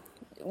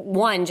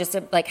 One, just,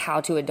 like, how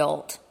to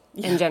adult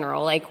in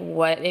general. Like,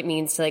 what it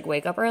means to, like,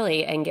 wake up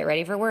early and get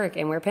ready for work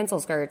and wear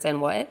pencil skirts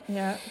and what.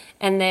 Yeah.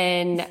 And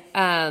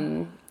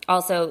then...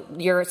 also,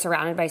 you're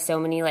surrounded by so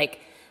many, like,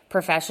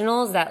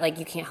 professionals that, like,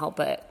 you can't help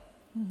but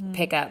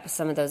pick up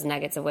some of those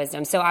nuggets of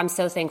wisdom. So I'm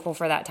so thankful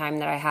for that time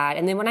that I had.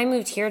 And then when I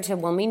moved here to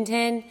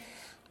Wilmington,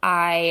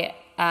 I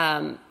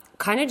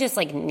kind of just,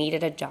 like,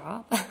 needed a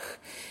job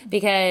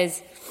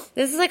because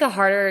this is, like, a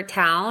harder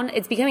town.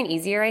 It's becoming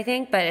easier, I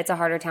think, but it's a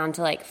harder town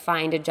to, like,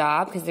 find a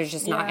job because there's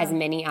just not as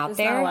many out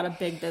there. There's not a lot of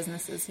big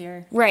businesses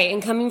here. Right.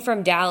 And coming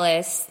from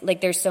Dallas,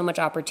 like, there's so much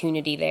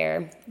opportunity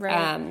there.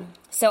 Right.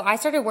 So I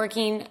started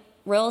working...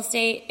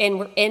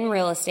 in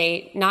real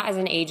estate, not as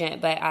an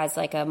agent, but as,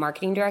 like, a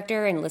marketing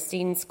director and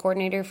listings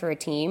coordinator for a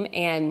team.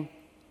 And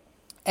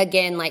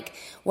again, like,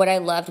 what I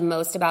loved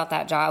most about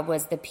that job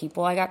was the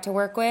people I got to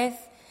work with.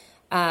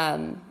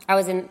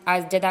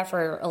 I did that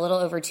for a little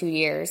over 2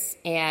 years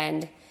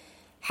and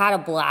had a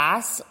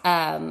blast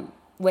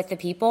with the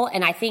people.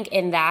 And I think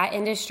in that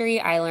industry,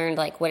 I learned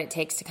like what it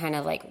takes to kind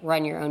of like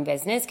run your own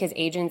business, because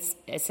agents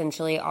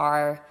essentially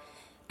are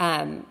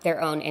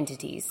their own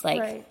entities. Like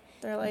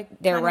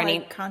right. They're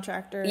running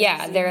contractors.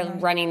 Yeah, they're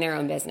running their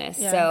own business.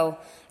 Yeah. So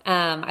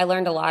I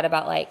learned a lot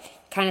about like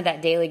kind of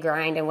that daily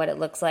grind and what it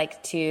looks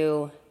like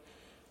to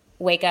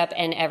wake up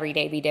and every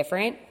day be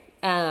different,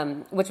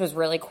 which was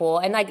really cool.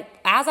 And like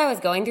as I was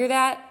going through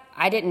that,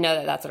 I didn't know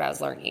that that's what I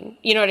was learning.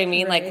 You know what I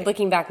mean? Right. Like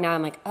looking back now,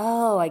 I'm like,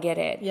 oh, I get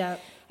it. Yeah.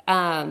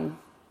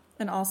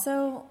 And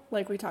also,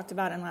 like we talked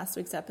about in last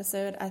week's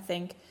episode, I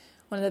think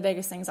one of the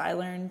biggest things I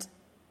learned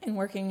in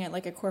working at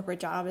like a corporate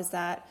job is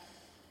that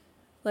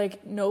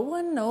like no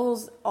one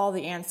knows all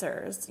the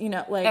answers, you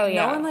know, like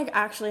no one like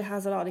actually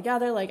has it all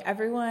together. Like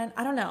everyone,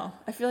 I don't know.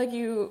 I feel like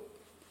you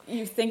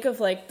think of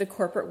like the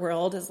corporate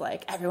world as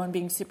like everyone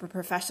being super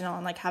professional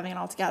and like having it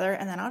all together.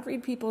 And then I'd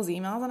read people's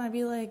emails and I'd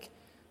be like,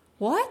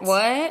 what?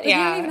 Like, you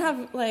don't even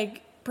have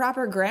like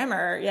proper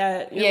grammar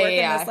yet. You're working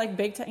this like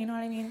big time, you know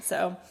what I mean?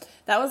 So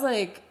that was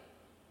like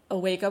a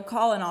wake-up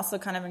call, and also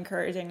kind of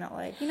encouraging that,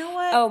 like, you know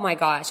what? Oh my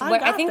gosh.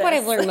 I think what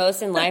I've learned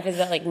most in life is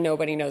that like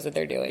nobody knows what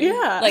they're doing.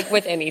 Yeah. Like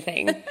with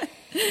anything.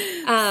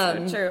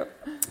 So true.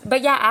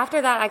 But yeah, after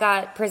that I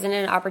got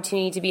presented an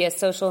opportunity to be a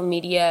social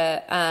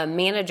media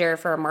manager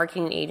for a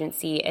marketing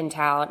agency in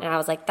town. And I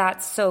was like,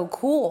 that's so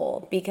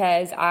cool,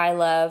 because I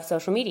love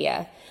social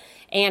media.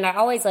 And I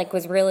always like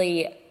was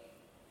really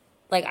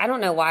like, I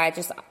don't know why,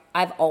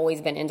 I've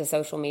always been into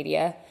social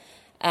media,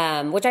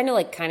 which I know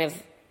like kind of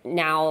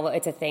now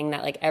it's a thing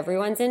that like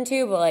everyone's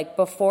into, but like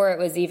before it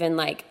was even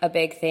like a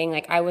big thing.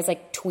 Like I was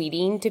like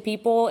tweeting to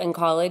people in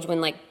college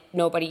when like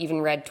nobody even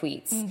read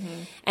tweets. Mm-hmm.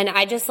 And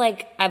I just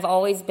like, I've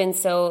always been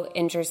so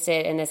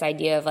interested in this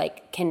idea of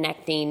like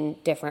connecting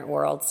different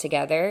worlds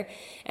together.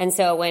 And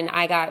so when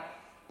I got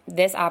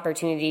this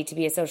opportunity to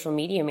be a social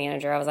media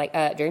manager, I was like,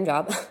 dream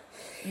job.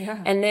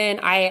 Yeah. And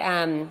then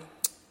I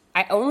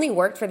only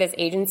worked for this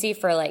agency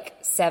for like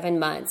 7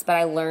 months, but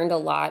I learned a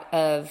lot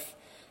of,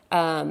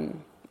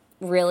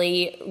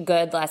 really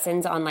good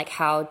lessons on like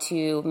how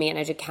to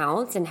manage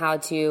accounts and how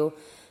to,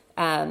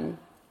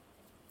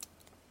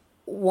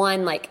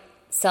 one, like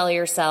sell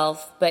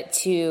yourself, but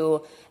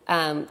two,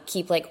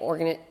 keep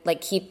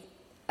keep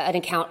an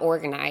account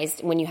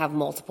organized when you have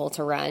multiple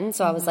to run.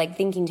 So I was like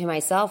thinking to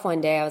myself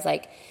one day, I was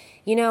like,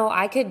 you know,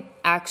 I could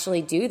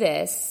actually do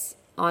this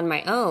on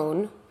my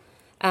own.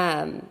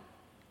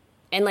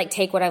 And like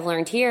take what I've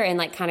learned here and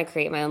like kind of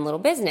create my own little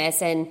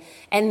business. And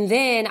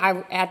then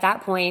I, at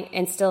that point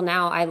and still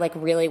now, I like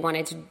really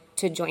wanted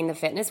to join the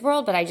fitness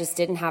world, but I just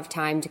didn't have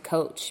time to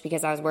coach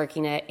because I was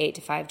working an 8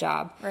 to 5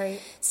 job.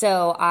 Right.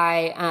 So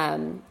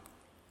I,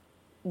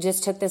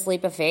 just took this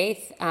leap of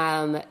faith,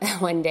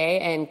 one day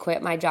and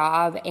quit my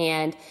job.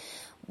 And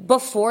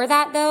before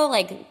that though,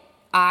 like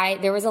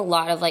there was a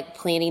lot of like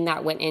planning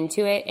that went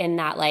into it, and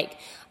that like,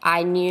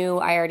 I knew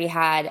I already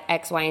had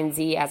X, Y, and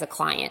Z as a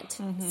client.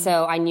 Mm-hmm.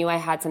 So I knew I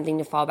had something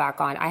to fall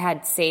back on. I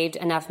had saved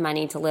enough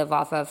money to live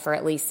off of for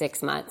at least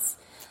 6 months.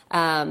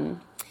 And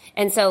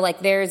so like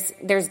there's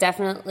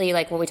definitely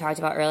like what we talked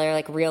about earlier,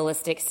 like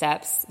realistic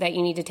steps that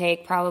you need to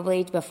take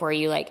probably before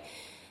you like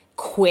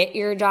quit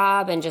your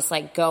job and just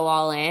like go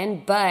all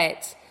in.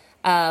 But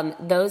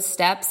those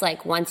steps,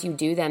 like once you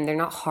do them, they're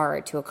not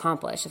hard to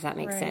accomplish, if that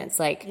makes sense.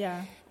 Like,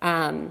 yeah.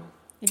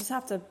 You just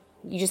have to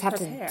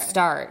to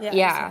start. Yeah. You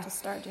just have to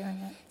start doing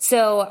it.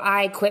 So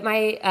I quit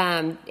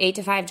my 8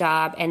 to 5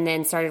 job and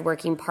then started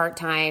working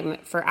part-time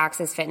for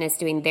Access Fitness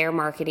doing their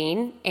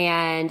marketing.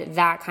 And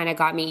that kind of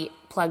got me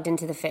plugged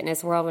into the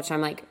fitness world, which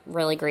I'm like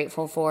really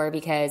grateful for,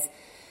 because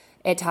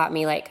it taught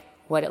me like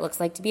what it looks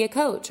like to be a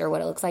coach or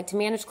what it looks like to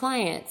manage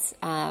clients.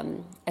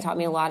 It taught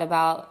me a lot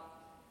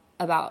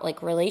about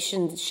like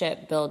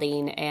relationship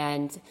building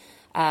and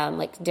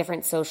like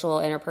different social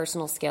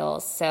interpersonal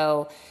skills.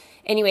 So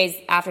anyways,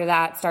 after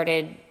that,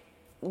 started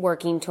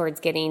working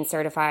towards getting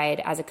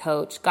certified as a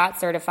coach, got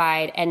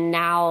certified, and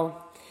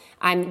now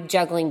I'm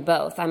juggling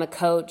both. I'm a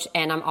coach,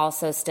 and I'm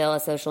also still a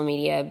social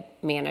media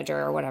manager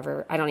or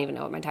whatever. I don't even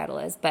know what my title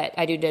is, but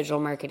I do digital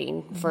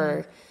marketing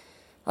for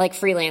like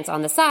freelance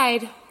on the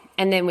side.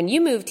 And then when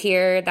you moved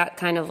here, that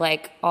kind of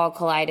like all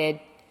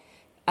collided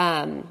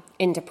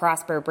into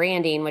Prosper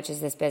Branding, which is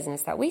this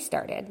business that we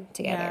started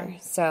together. Yeah.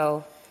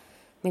 So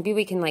maybe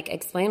we can like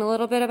explain a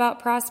little bit about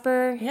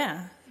Prosper.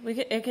 Yeah.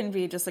 It can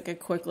be just like a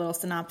quick little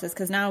synopsis,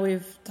 because now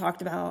we've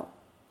talked about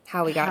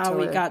how we got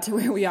to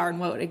where we are and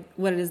what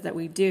it is that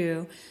we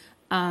do.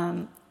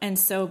 And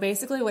so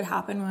basically what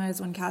happened was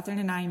when Catherine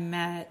and I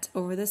met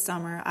over the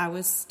summer, I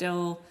was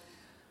still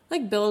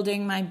like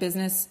building my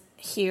business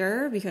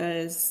here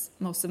because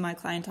most of my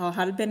clientele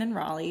had been in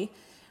Raleigh.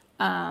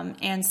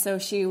 And so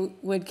she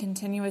would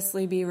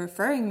continuously be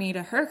referring me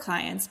to her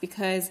clients,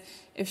 because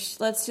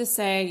let's just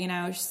say, you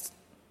know,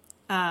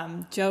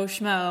 Joe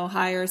Schmo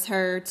hires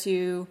her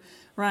to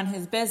run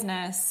his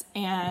business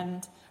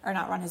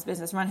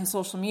run his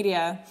social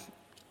media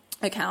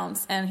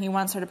accounts, and he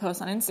wants her to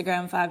post on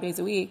Instagram 5 days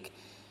a week.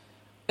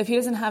 if he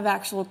doesn't have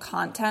actual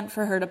content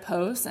for her to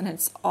post and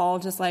it's all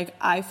just like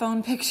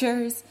iPhone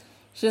pictures,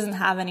 she doesn't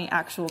have any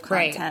actual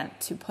content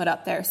to put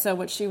up there. So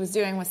what she was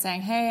doing was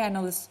saying, hey, I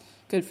know this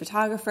good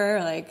photographer,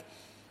 like,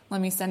 let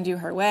me send you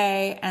her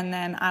way. And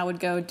then I would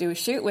go do a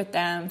shoot with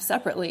them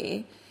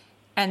separately.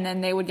 And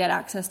then they would get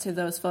access to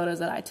those photos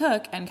that I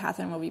took, and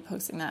Catherine will be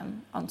posting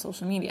them on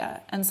social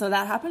media. And so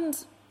that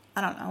happened,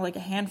 I don't know, like a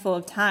handful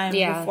of times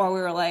before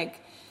we were like,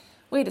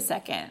 wait a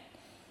second.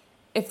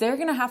 If they're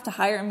going to have to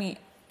hire me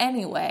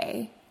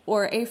anyway,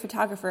 or a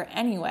photographer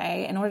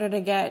anyway, in order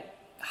to get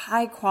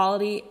high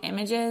quality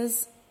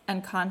images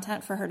and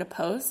content for her to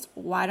post,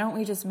 why don't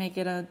we just make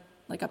it a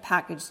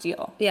package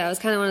deal? Yeah, it was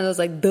kind of one of those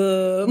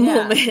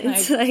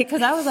moments.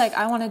 Because I was like,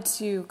 I wanted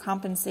to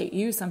compensate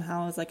you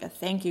somehow as like a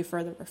thank you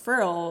for the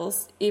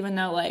referrals, even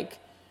though like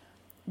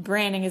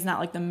branding is not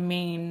like the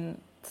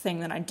main thing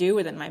that I do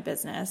within my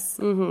business.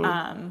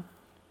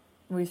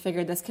 We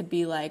figured this could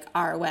be like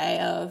our way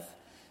of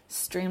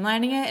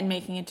streamlining it and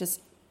making it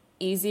just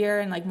easier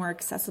and like more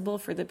accessible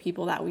for the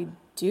people that we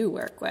do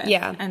work with.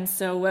 Yeah. And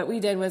so what we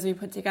did was we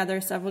put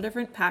together several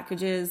different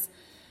packages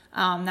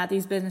that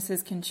these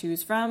businesses can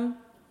choose from.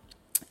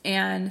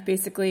 And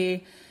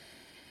basically,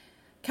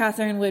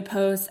 Catherine would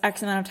post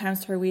X amount of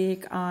times per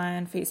week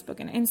on Facebook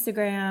and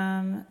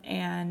Instagram,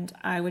 and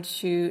I would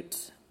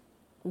shoot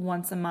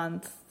once a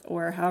month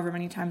or however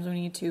many times we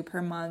need to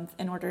per month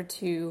in order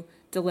to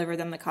deliver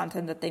them the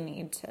content that they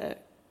need to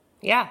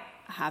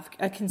have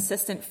a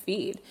consistent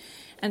feed.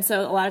 And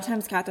so a lot of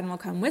times Catherine will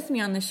come with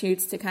me on the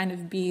shoots to kind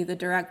of be the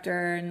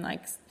director, and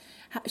like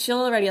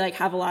she'll already like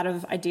have a lot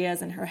of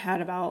ideas in her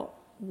head about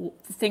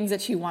things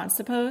that she wants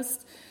to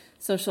post.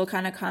 So she'll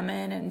kind of come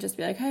in and just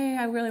be like, hey,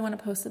 I really want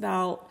to post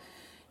about,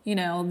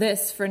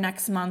 this for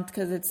next month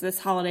because it's this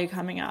holiday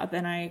coming up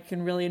and I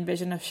can really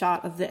envision a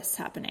shot of this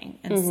happening.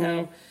 And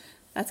so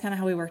that's kind of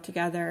how we work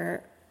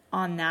together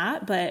on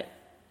that. But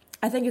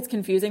I think it's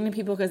confusing to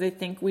people because they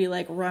think we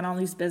like run all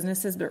these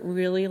businesses, but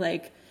really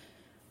like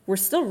we're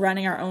still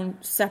running our own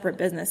separate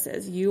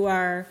businesses. You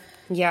are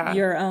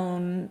your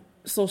own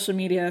social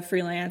media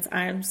freelance.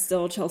 I'm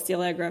still Chelsea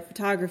Allegra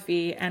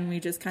Photography, and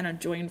we just kind of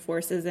join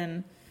forces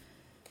in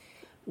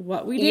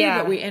what we do,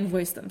 but we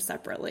invoice them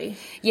separately.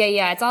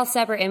 Yeah. It's all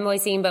separate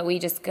invoicing, but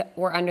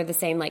we're under the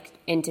same like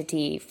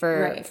entity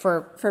for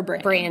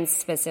brands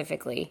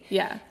specifically.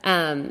 Yeah.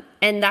 And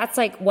that's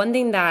like one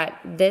thing that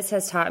this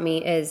has taught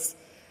me is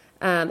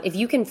if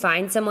you can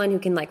find someone who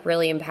can like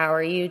really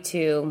empower you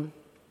to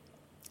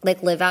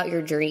like live out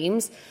your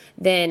dreams,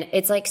 then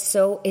it's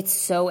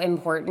so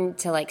important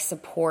to like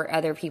support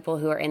other people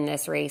who are in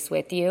this race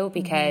with you,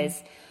 because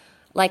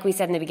like we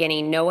said in the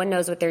beginning, no one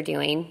knows what they're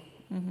doing.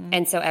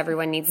 And so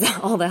everyone needs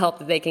all the help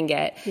that they can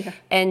get. Yeah.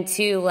 And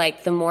two,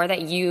 like the more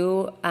that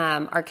you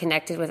are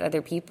connected with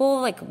other people,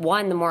 like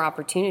one, the more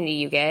opportunity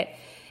you get,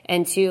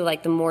 and two,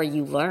 like the more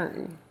you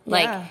learn.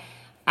 Like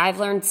I've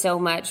learned so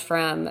much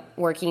from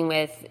working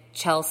with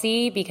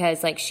Chelsea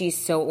because like she's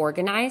so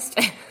organized.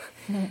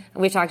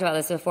 We've talked about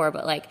this before,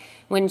 but like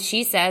when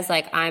she says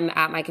like I'm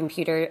at my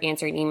computer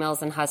answering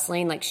emails and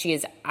hustling, like she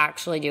is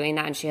actually doing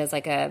that, and she has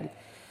like a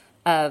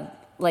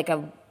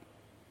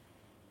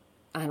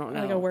I don't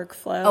know. Like a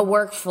workflow. A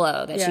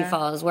workflow that she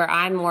follows, where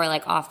I'm more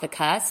like off the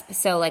cusp.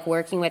 So like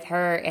working with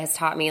her has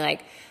taught me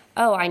like,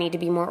 oh, I need to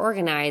be more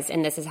organized,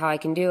 and this is how I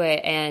can do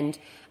it. And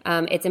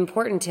it's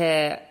important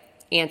to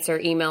answer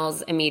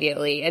emails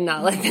immediately and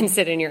not let them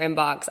sit in your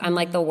inbox. I'm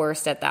like the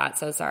worst at that,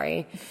 so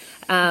sorry.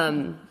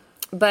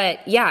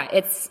 But yeah,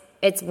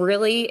 it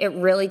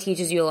really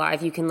teaches you a lot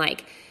if you can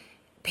like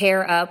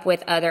pair up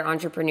with other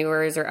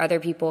entrepreneurs or other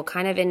people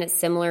kind of in a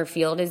similar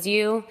field as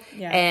you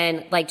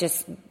and like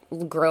just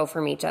grow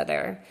from each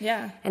other.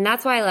 Yeah. And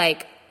that's why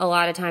like a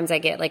lot of times I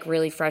get like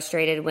really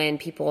frustrated when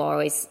people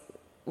always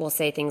will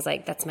say things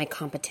like, that's my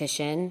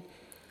competition.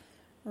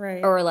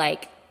 Right. Or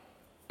like,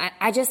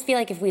 I just feel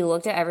like if we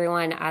looked at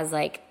everyone as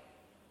like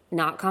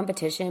not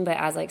competition, but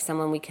as like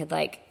someone we could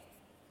like,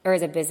 or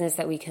as a business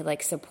that we could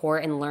like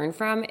support and learn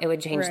from, it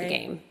would change the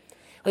game.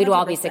 We'd 100%.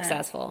 All be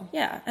successful.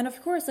 Yeah. And of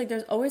course, like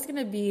there's always going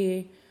to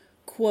be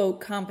quote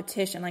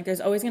competition. Like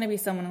there's always going to be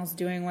someone else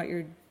doing what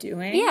you're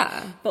doing.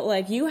 Yeah. But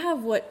like you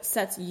have what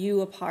sets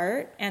you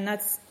apart. And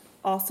that's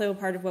also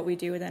part of what we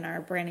do within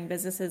our branding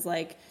businesses,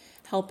 like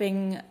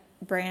helping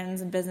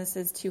brands and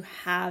businesses to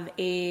have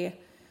a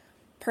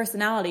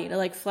personality, to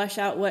like flesh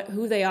out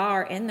who they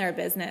are in their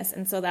business,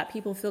 and so that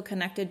people feel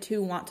connected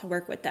to want to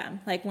work with them.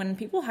 Like when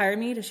people hire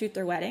me to shoot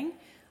their wedding,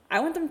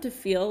 I want them to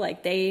feel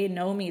like they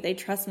know me, they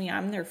trust me,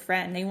 I'm their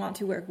friend, they want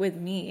to work with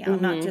me.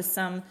 I'm not just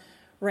some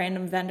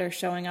random vendor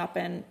showing up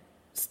and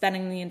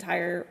spending the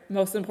entire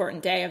most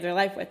important day of their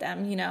life with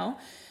them,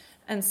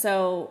 And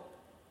so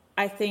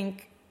I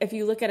think if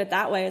you look at it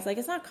that way, it's like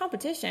it's not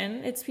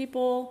competition, it's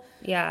people.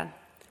 Yeah.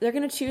 They're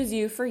going to choose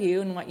you for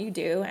you and what you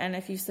do. And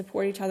if you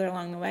support each other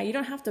along the way, you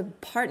don't have to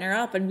partner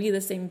up and be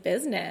the same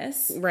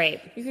business.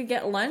 Right. You could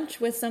get lunch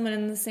with someone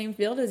in the same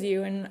field as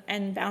you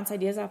and bounce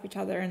ideas off each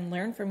other and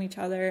learn from each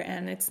other.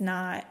 And it's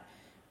not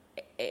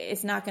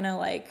going to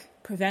like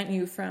prevent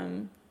you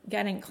from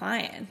getting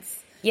clients.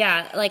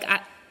 Yeah, like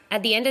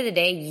at the end of the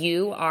day,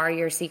 you are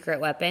your secret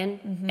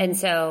weapon. And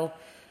so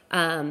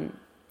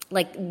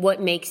like what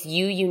makes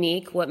you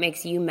unique, what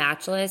makes you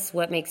matchless,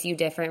 what makes you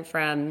different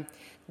from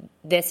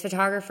this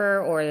photographer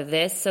or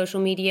this social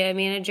media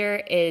manager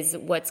is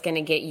what's going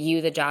to get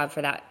you the job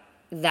for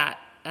that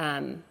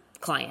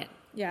client.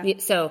 Yeah.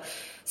 So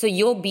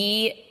you'll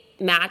be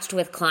matched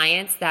with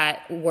clients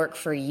that work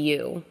for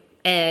you,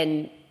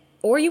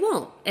 or you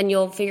won't, and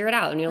you'll figure it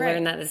out, and you'll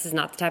learn that this is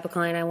not the type of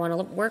client I want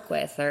to work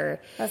with, or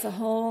that's a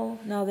whole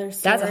nother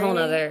story. That's a whole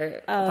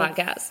nother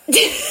podcast.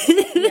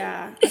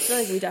 Yeah, I feel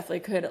like we definitely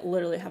could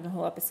literally have a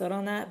whole episode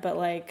on that, but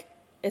like,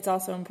 it's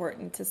also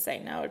important to say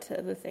no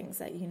to the things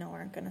that you know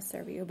aren't going to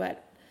serve you,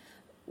 but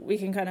we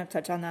can kind of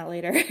touch on that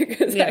later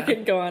because I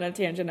could go on a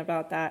tangent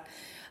about that.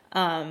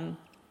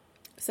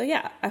 So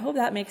yeah, I hope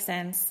that makes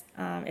sense.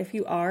 If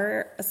you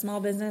are a small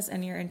business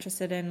and you're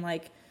interested in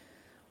like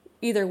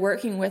either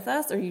working with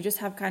us or you just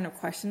have kind of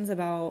questions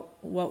about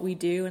what we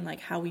do and like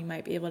how we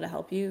might be able to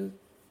help you,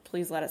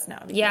 please let us know.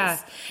 Yeah.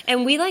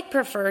 And we like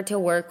prefer to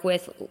work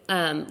with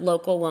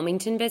local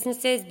Wilmington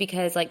businesses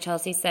because like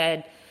Chelsea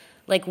said,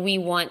 like we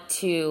want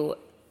to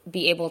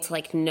be able to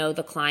like know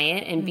the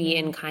client and be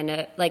in kind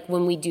of like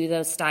when we do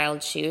those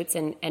styled shoots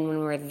and when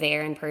we're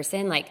there in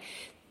person, like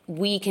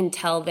we can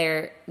tell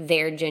their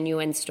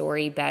genuine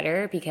story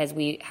better because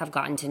we have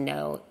gotten to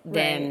know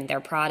them, their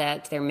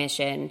product, their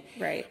mission.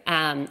 Right.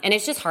 And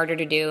it's just harder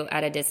to do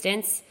at a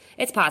distance.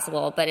 It's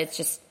possible, but it's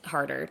just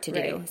harder to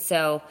do.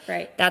 So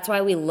that's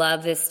why we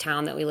love this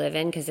town that we live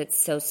in because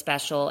it's so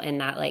special in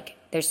that like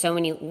there's so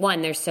many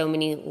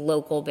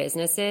local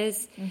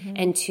businesses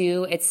and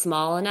two, it's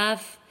small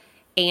enough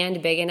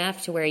and big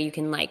enough to where you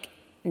can like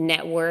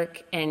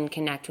network and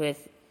connect with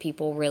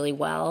people really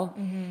well.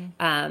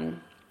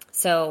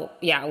 So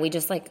yeah, we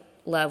just like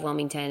love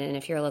Wilmington. And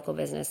if you're a local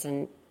business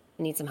and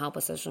need some help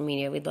with social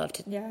media, we'd love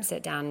to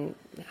sit down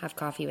and have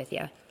coffee with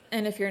you.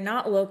 And if you're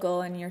not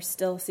local and you're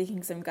still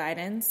seeking some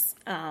guidance,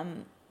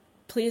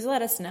 please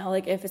let us know,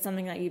 like, if it's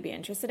something that you'd be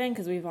interested in,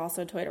 because we've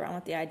also toyed around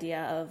with the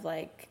idea of,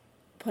 like,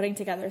 putting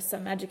together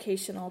some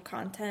educational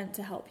content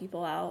to help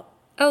people out.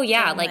 Oh,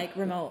 yeah, from, like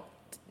remote,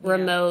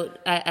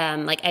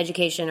 like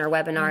education or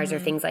webinars or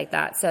things like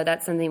that. So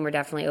that's something we're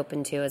definitely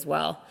open to as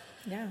well.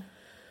 Yeah.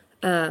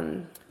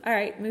 All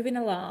right, moving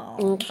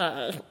along.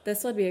 Okay.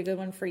 This would be a good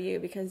one for you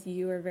because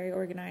you are very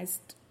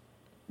organized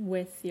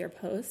with your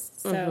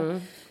posts.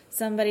 So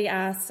somebody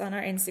asked on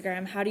our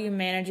Instagram, how do you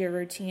manage your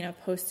routine of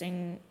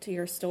posting to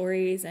your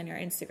stories and your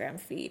Instagram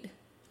feed?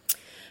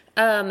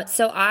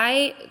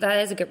 That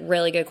is a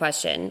really good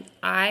question.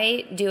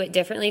 I do it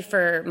differently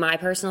for my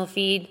personal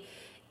feed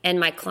and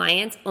my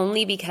clients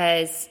only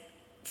because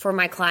for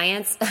my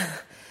clients,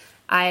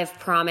 I've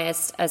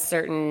promised a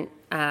certain,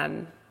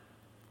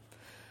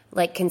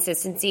 like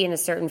consistency and a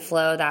certain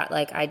flow that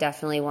like I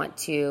definitely want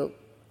to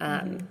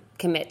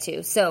commit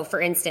to. So for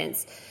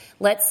instance,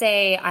 let's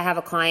say I have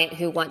a client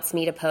who wants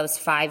me to post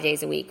 5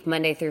 days a week,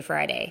 Monday through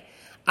Friday.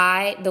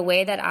 The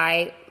way that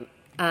I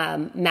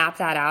map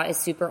that out is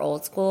super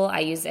old school. I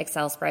use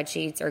Excel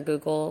spreadsheets or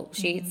Google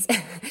Sheets.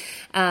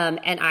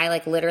 And I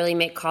like literally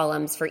make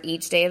columns for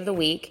each day of the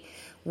week.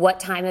 What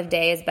time of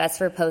day is best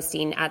for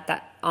posting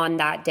on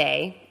that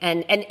day,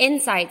 and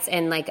insights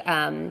and like,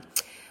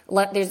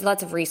 there's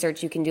lots of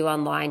research you can do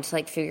online to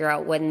like figure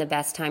out when the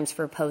best times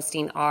for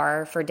posting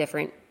are for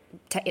different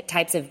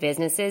types of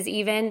businesses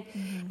even.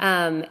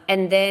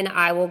 And then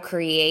I will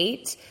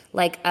create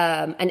like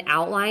an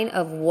outline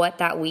of what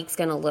that week's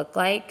going to look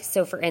like.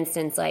 So for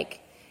instance,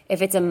 like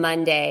if it's a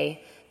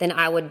Monday, then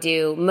I would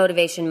do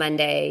Motivation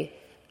Monday.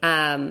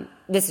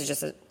 This is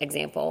just an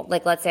example.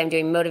 Like let's say I'm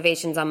doing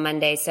motivations on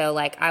Monday. So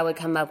like I would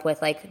come up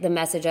with like the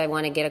message I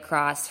want to get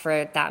across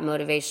for that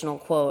motivational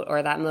quote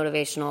or that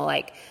motivational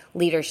like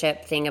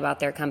leadership thing about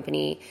their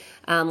company.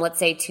 Let's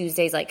say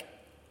Tuesday's like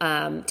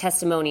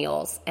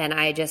testimonials, and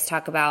I just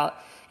talk about,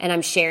 and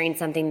I'm sharing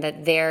something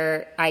that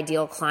their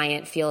ideal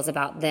client feels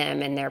about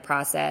them and their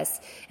process.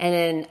 And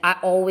then I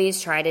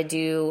always try to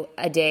do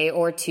a day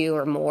or two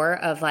or more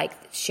of like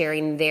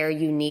sharing their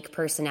unique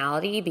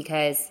personality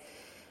because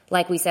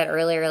like we said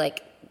earlier,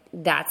 like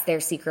that's their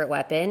secret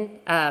weapon.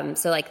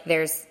 So like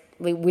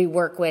we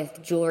work with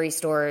jewelry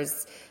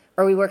stores,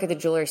 or we work at the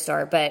jewelry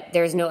store, but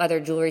there's no other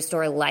jewelry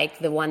store like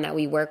the one that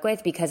we work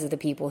with because of the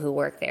people who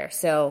work there.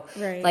 So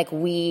like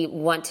we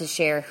want to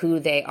share who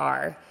they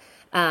are.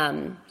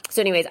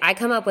 So anyways, I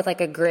come up with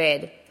like a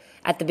grid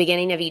at the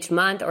beginning of each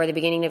month or the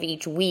beginning of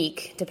each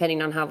week,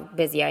 depending on how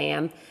busy I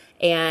am,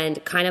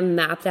 and kind of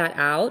map that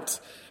out.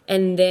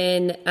 And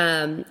then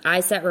I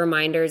set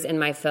reminders in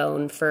my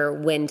phone for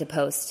when to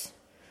post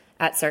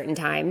at certain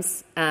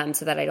times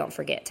so that I don't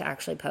forget to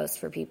actually post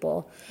for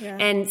people. Yeah.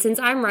 And since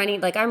I'm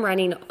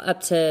running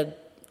up to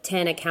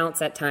 10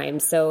 accounts at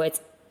times, so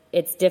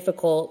it's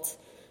difficult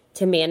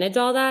to manage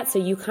all that. So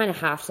you kind of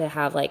have to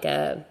have like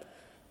an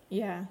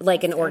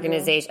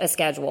organization, a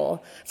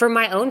schedule. For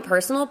my own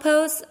personal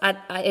posts,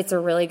 it's a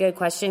really good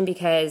question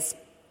because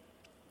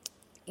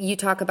you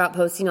talk about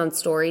posting on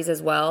stories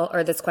as well,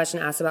 or this question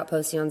asks about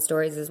posting on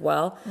stories as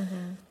well.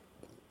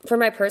 for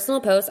my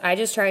personal posts, I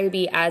just try to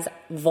be as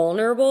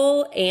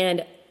vulnerable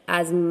and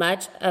as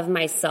much of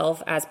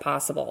myself as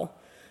possible.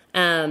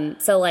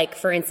 So like,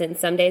 for instance,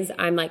 some days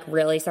I'm like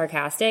really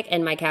sarcastic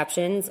and my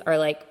captions are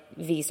like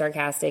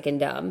sarcastic and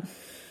dumb.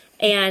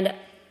 And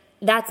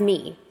that's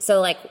me. So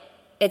like,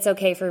 it's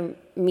okay for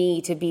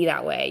me to be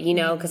that way, you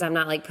know, because I'm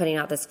not like putting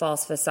out this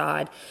false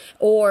facade,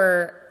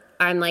 or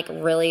I'm like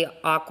really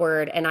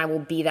awkward and I will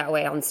be that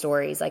way on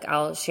stories. Like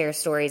I'll share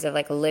stories of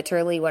like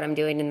literally what I'm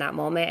doing in that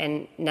moment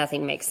and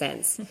nothing makes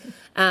sense.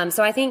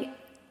 So I think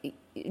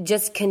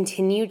just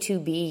continue to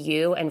be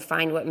you and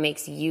find what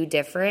makes you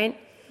different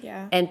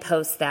and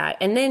post that.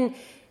 And then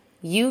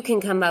you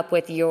can come up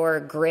with your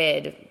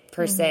grid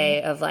per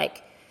se of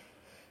like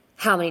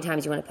how many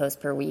times you want to post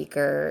per week,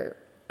 or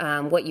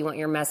what you want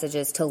your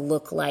messages to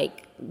look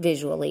like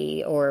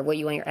visually, or what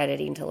you want your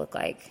editing to look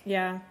like.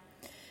 Yeah.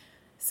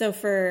 So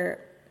for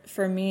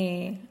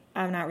me,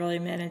 I'm not really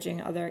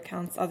managing other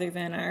accounts other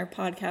than our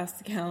podcast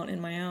account and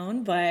my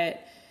own,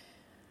 but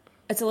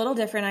it's a little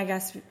different, I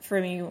guess, for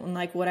me in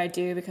like what I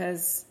do,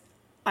 because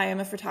I am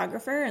a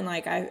photographer and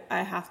like I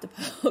have to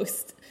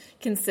post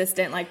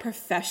consistent like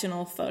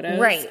professional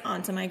photos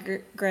onto my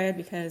grid,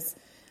 because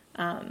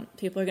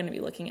people are going to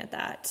be looking at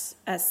that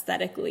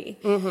aesthetically.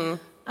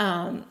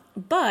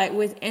 But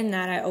within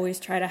that, I always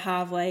try to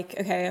have like,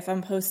 okay, if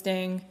I'm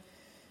posting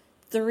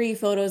 3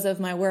 photos of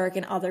my work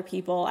and other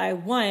people, I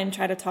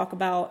try to talk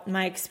about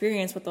my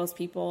experience with those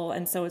people.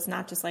 And so it's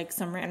not just like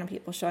some random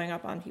people showing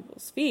up on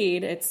people's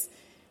feed. It's,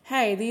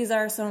 hey, these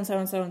are so-and-so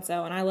and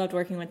so-and-so, and I loved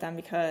working with them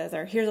because,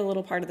 or here's a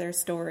little part of their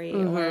story,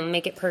 or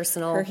make it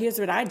personal, or here's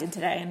what I did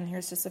today, and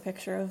here's just a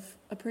picture of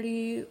a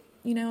pretty,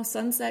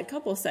 sunset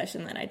couple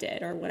session that I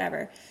did, or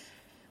whatever.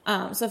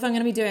 So if I'm going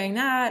to be doing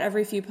that,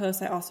 every few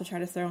posts, I also try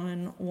to throw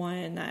in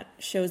one that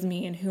shows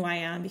me and who I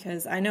am,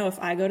 because I know if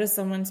I go to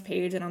someone's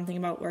page that I'm thinking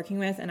about working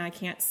with and I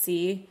can't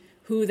see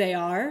who they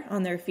are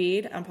on their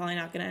feed, I'm probably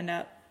not going to end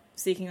up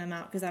seeking them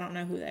out because I don't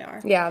know who they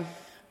are. Yeah.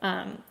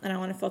 And I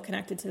want to feel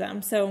connected to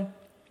them. So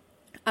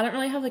I don't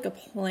really have like a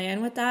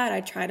plan with that. I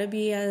try to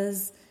be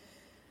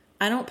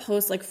I don't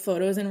post like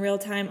photos in real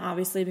time,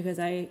 obviously, because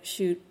I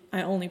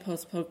only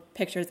post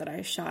pictures that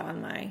I shot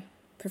on my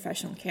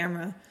professional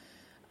camera.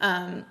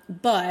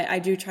 But I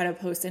do try to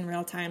post in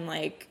real time,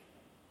 like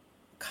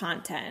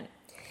content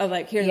of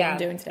like, here's what I'm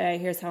doing today.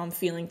 Here's how I'm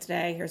feeling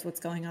today. Here's what's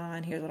going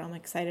on. Here's what I'm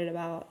excited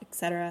about,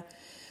 etc.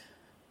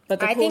 But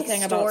the cool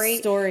thing about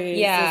stories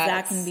is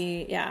that can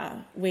be,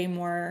 way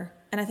more.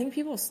 And I think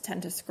people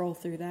tend to scroll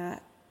through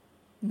that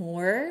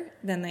more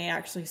than they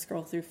actually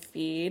scroll through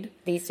feed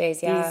these days.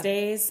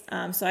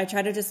 So I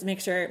try to just make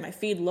sure my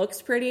feed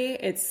looks pretty.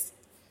 It's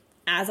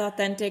as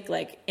authentic,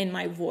 like in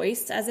my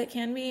voice as it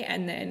can be.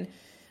 And then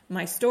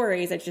my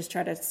stories, I just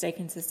try to stay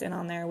consistent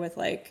on there with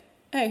like,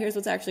 hey, here's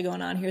what's actually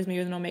going on. Here's me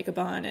with no makeup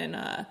on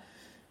and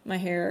my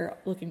hair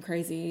looking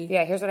crazy.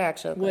 Yeah, here's what I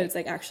actually look like. What's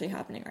like actually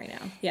happening right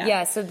now.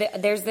 Yeah, so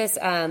there's this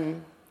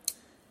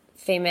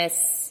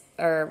famous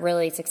or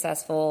really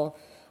successful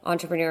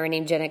entrepreneur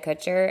named Jenna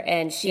Kutcher,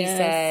 and she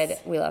said,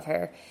 we love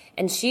her,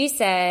 and she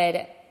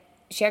said,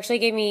 she actually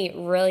gave me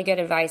really good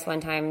advice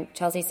one time.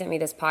 Chelsea sent me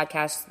this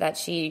podcast that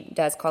she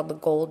does called The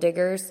Gold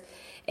Diggers,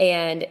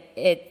 and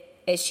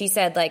she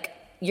said, like,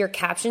 your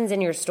captions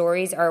and your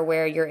stories are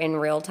where you're in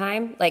real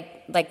time,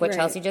 like what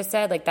Chelsea just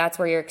said, like that's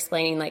where you're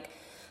explaining like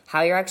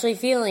how you're actually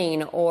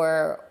feeling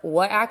or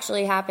what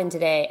actually happened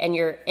today, and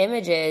your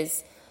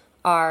images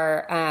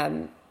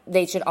are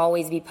they should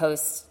always be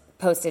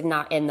posted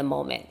not in the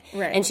moment.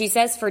 Right. And she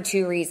says for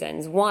 2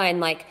 reasons. One,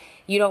 like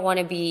you don't want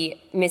to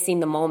be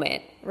missing the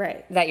moment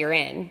that you're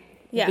in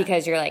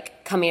because you're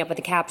like coming up with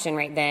a caption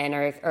right then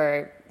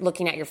or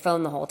looking at your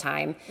phone the whole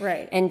time.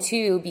 Right. And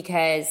 2,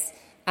 because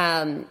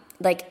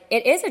like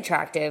it is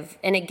attractive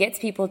and it gets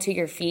people to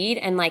your feed,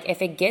 and like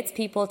if it gets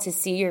people to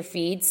see your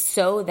feed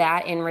so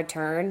that in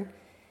return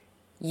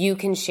you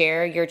can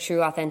share your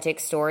true authentic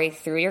story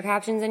through your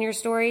captions and your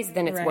stories,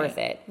 then it's worth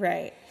it.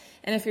 Right.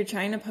 And if you're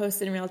trying to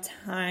post in real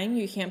time,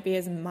 you can't be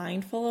as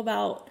mindful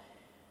about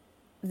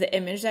the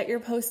image that you're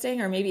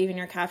posting or maybe even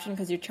your caption,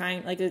 because you're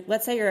trying, like,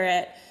 let's say you're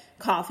at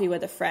coffee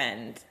with a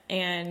friend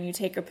and you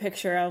take a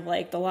picture of,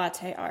 like, the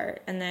latte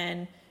art, and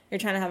then you're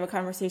trying to have a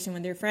conversation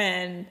with your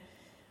friend,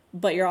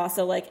 but you're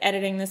also, like,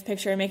 editing this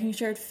picture and making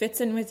sure it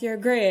fits in with your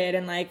grid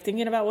and, like,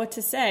 thinking about what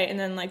to say, and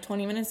then, like,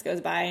 20 minutes goes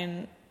by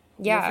and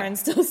your friend's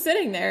still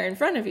sitting there in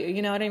front of you,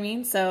 you know what I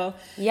mean? So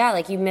yeah,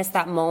 like, you missed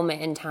that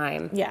moment in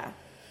time. Yeah.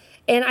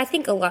 And I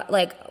think a lot,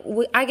 like,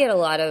 I get a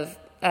lot of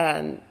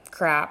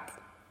crap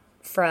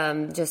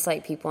from just,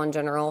 like, people in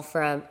general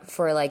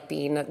for like,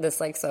 being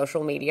this, like,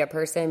 social media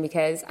person,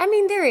 because, I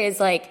mean, there's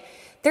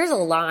a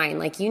line.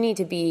 Like, you need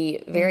to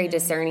be very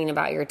discerning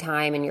about your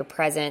time and your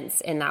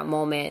presence in that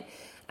moment.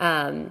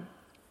 And,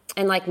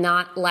 like,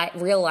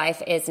 real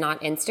life is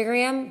not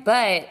Instagram,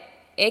 but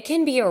it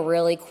can be a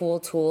really cool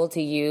tool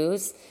to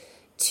use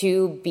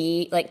to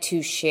be, like,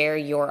 to share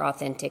your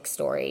authentic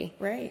story.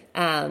 Right.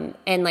 And,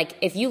 like,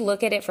 if you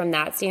look at it from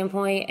that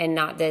standpoint and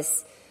not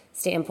this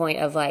standpoint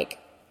of, like,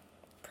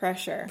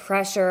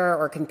 pressure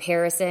or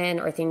comparison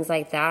or things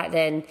like that,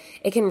 then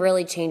it can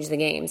really change the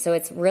game. So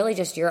it's really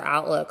just your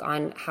outlook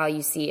on how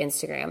you see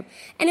Instagram.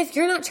 And if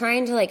you're not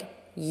trying to like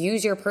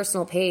use your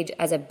personal page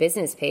as a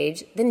business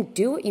page, then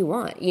do what you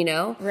want, you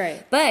know?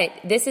 Right. But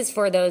this is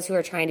for those who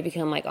are trying to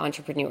become like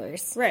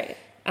entrepreneurs. Right.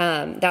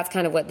 That's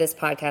kind of what this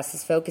podcast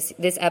is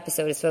this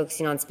episode is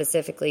focusing on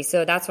specifically.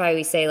 So that's why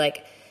we say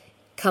like,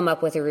 come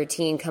up with a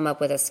routine, come up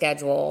with a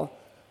schedule,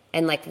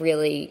 and like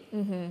really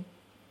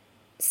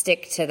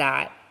stick to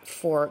that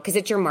because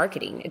it's your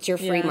marketing. It's your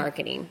free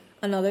marketing.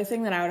 Another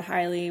thing that I would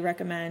highly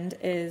recommend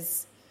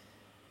is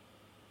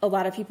a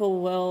lot of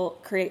people will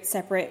create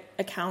separate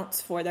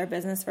accounts for their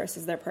business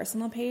versus their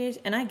personal page.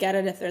 And I get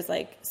it if there's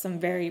like some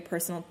very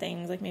personal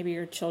things, like maybe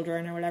your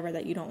children or whatever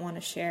that you don't want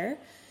to share.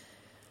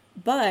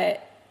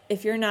 But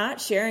if you're not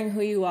sharing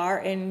who you are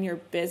in your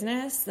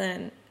business,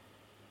 then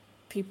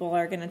people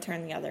are going to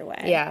turn the other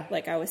way. Yeah.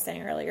 Like I was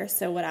saying earlier.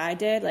 So what I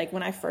did, like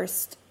when I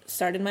first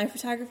started my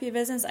photography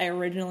business, I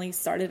originally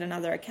started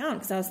another account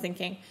because I was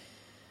thinking,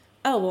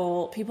 oh,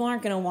 well, people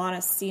aren't going to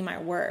want to see my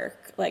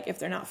work, like if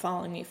they're not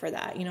following me for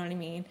that, you know what I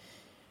mean?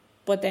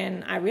 But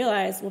then I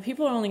realized, well,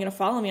 people are only going to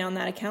follow me on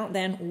that account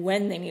then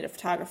when they need a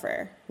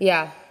photographer.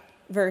 Yeah.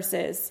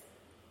 Versus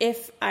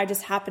if I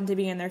just happen to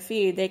be in their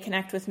feed, they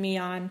connect with me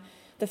on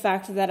the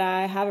fact that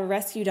I have a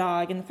rescue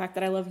dog and the fact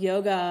that I love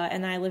yoga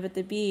and I live at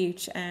the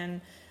beach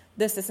and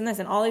this, and this,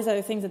 and all these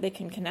other things that they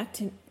can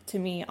connect to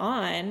me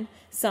on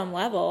some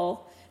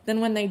level. Then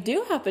when they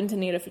do happen to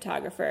need a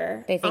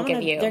photographer, they think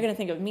of you. They're going to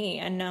think of me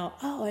and know,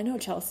 oh, I know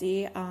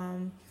Chelsea.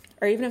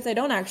 Or even if they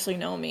don't actually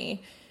know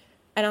me,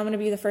 and I'm going to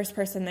be the first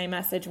person they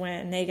message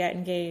when they get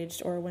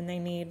engaged or when they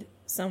need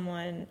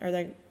someone or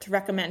to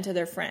recommend to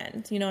their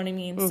friend. You know what I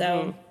mean? Mm-hmm.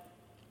 So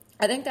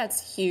I think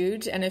that's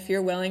huge. And if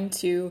you're willing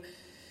to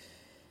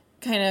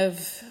kind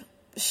of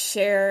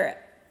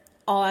share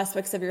all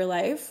aspects of your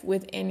life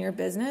within your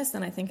business,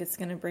 then I think it's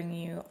going to bring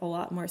you a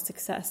lot more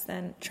success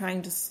than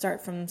trying to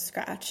start from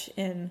scratch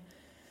in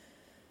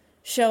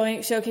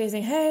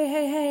showcasing,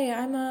 hey,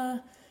 I'm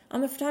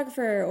a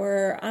photographer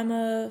or I'm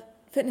a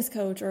fitness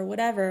coach or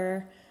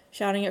whatever,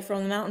 shouting it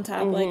from the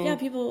mountaintop. Mm-hmm. Like, yeah,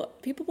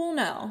 people will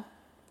know.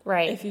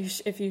 Right.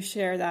 If you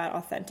share that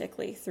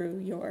authentically through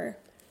your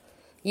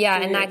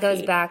and that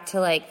goes back to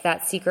like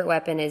that secret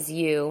weapon is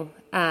you.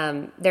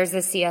 There's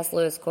this C.S.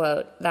 Lewis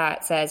quote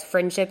that says,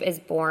 friendship is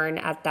born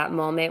at that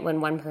moment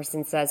when one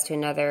person says to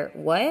another,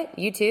 what?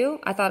 You too?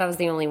 I thought I was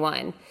the only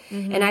one.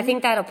 Mm-hmm. And I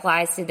think that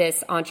applies to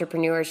this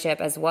entrepreneurship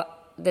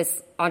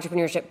this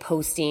entrepreneurship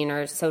posting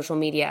or social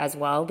media as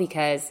well,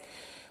 because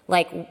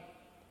like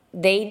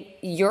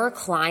your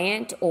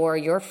client or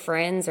your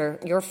friends or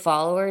your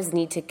followers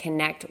need to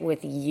connect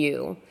with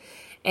you.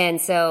 And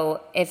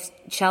so if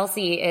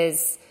Chelsea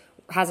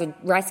has a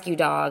rescue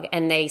dog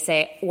and they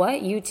say,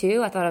 what, you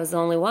too? I thought I was the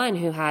only one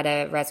who had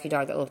a rescue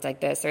dog that looked like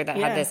this or that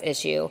had this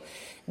issue.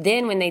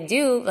 Then when they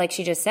do, like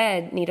she just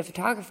said, need a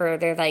photographer,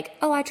 they're like,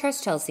 oh, I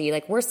trust Chelsea.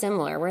 Like, we're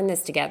similar. We're in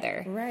this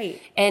together. Right.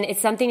 And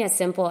it's something as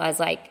simple as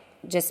like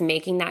just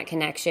making that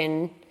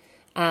connection.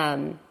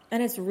 And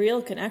it's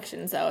real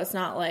connections though. It's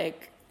not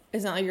like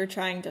you're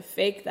trying to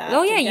fake that.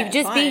 Oh yeah, you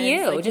just be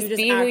you. Like, just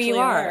be who you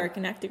are.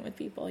 Connecting with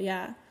people.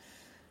 Yeah.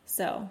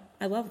 So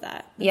I love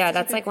that.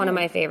 That's like one of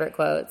my favorite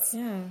quotes.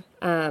 Yeah.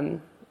 And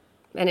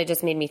it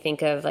just made me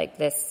think of like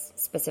this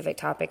specific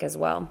topic as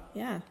well.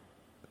 Yeah.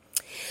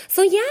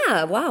 So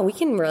yeah, wow, we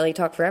can really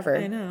talk forever.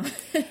 I know.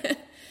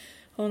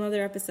 Whole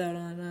nother episode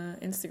on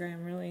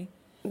Instagram, really.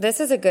 This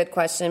is a good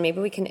question.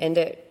 Maybe we can end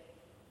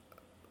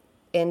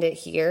it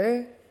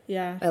here.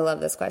 Yeah. I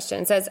love this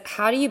question. It says,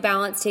 how do you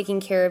balance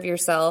taking care of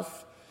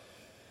yourself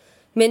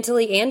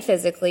mentally and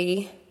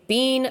physically,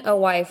 being a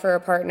wife or a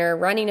partner,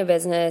 running a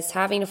business,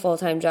 having a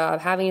full-time job,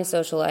 having a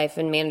social life,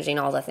 and managing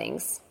all the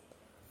things?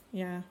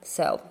 Yeah.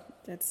 So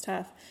that's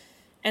tough.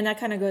 And that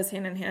kind of goes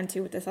hand in hand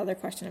too with this other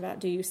question about,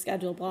 do you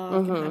schedule block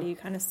and how do you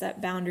kind of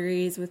set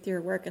boundaries with your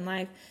work and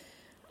life?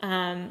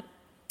 I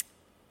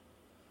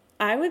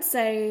would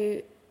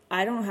say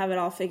I don't have it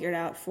all figured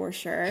out for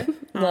sure.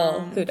 Well,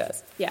 who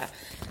does? Yeah.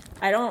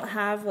 I don't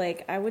have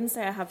I wouldn't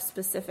say I have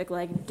specific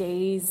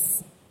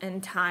days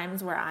and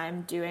times where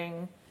I'm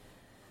doing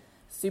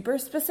super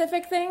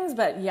specific things,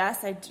 but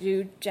yes, I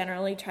do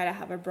generally try to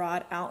have a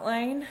broad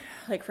outline.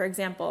 Like, for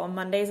example, on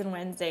Mondays and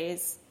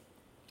Wednesdays,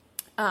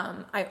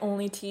 I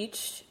only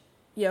teach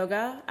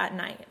yoga at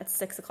night at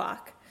 6:00.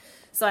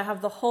 So I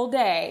have the whole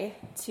day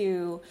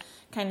to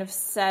kind of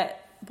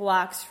set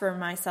blocks for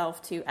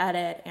myself to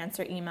edit,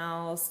 answer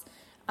emails.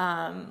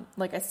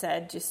 Like I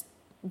said, just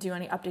do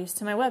any updates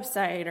to my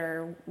website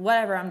or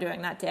whatever I'm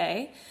doing that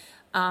day.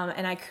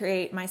 And I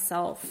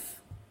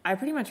I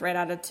pretty much write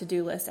out a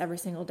to-do list every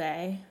single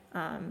day.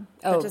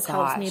 That just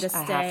helps me to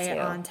stay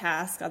on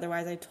task.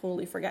 Otherwise, I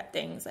totally forget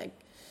things like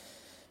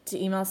to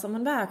email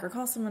someone back or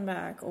call someone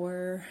back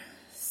or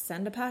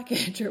send a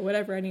package or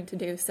whatever I need to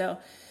do. So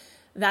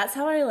that's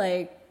how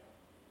I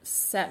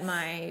set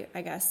my,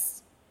 I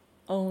guess,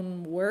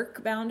 own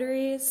work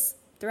boundaries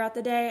throughout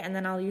the day. And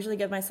then I'll usually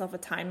give myself a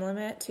time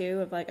limit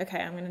too of okay,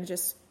 I'm going to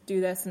just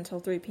do this until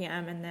 3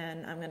 p.m. and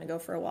then I'm going to go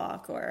for a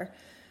walk or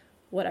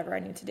whatever I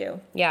need to do.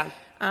 Yeah.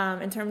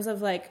 In terms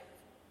of like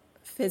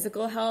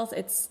physical health,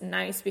 it's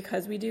nice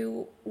because we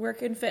do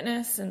work in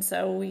fitness, and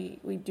so we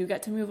do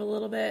get to move a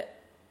little bit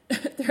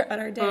throughout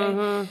our day.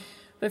 Mm-hmm.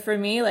 But for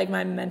me, like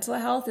my mental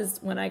health is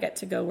when I get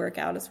to go work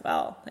out as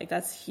well. Like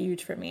that's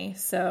huge for me.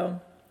 So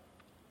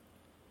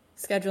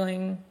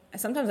scheduling,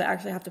 sometimes I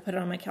actually have to put it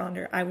on my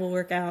calendar. I will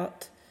work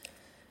out.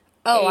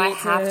 Oh,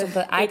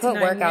 I put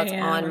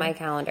workouts on my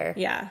calendar.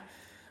 Yeah.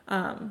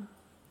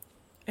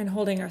 And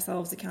holding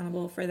ourselves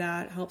accountable for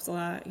that helps a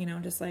lot, you know,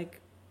 just like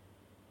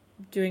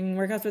doing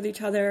workouts with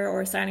each other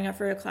or signing up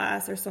for a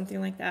class or something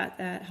like that,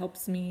 that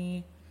helps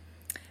me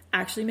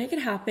actually make it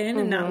happen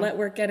and not let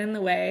work get in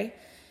the way.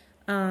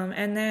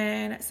 And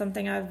then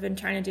something I've been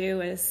trying to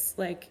do is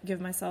like give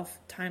myself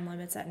time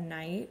limits at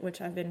night,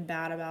 which I've been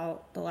bad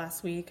about the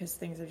last week because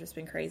things have just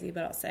been crazy.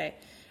 But I'll say,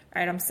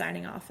 all right, I'm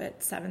signing off at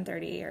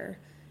 7:30 or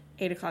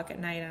 8 o'clock at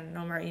night, and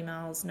no more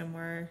emails, no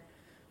more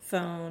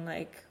phone.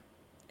 Like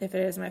if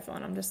it is my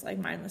phone, I'm just like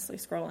mindlessly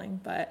scrolling,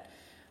 but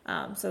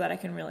so that I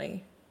can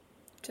really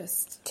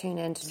just tune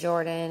into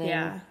Jordan.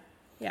 Yeah.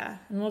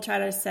 And we'll try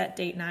to set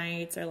date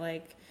nights or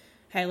like,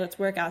 hey, let's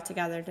work out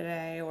together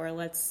today, or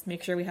let's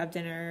make sure we have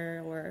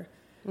dinner, or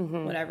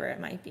whatever it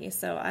might be.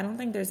 So I don't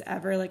think there's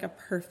ever like a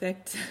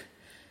perfect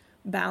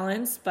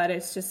balance, but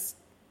it's just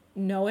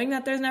knowing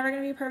that there's never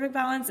going to be a perfect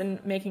balance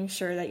and making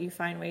sure that you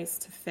find ways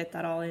to fit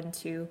that all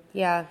into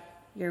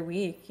your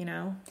week, you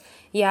know?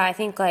 Yeah, I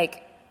think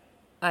like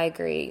I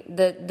agree.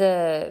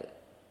 The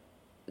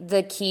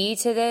key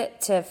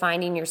to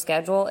finding your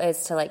schedule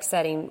is to like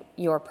setting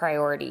your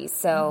priorities.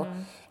 So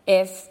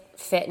if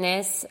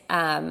fitness,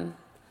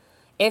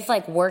 if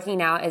like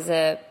working out is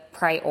a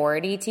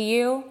priority to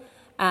you,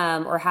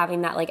 or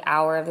having that like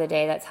hour of the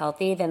day that's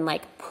healthy, then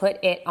like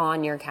put it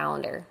on your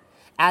calendar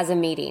as a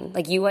meeting.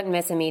 Like you wouldn't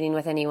miss a meeting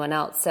with anyone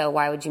else. So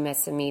why would you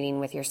miss a meeting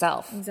with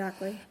yourself?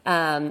 Exactly.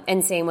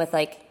 And same with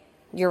like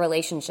your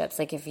relationships.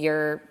 Like if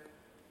your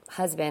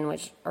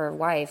husband, or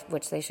wife,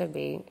 which they should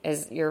be,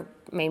 is your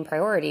main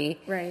priority,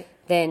 right?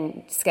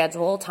 Then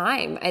schedule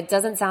time. It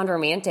doesn't sound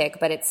romantic,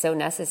 but it's so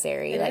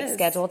necessary.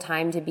 Schedule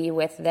time to be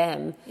with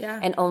them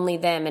and only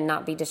them, and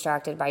not be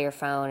distracted by your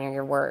phone or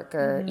your work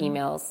or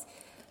emails.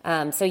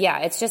 So yeah,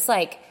 it's just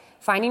like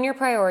finding your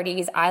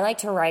priorities. I like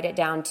to write it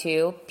down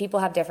too. People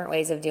have different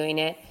ways of doing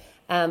it.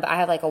 But I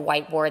have like a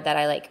whiteboard that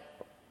I like,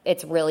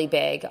 it's really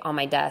big on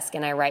my desk,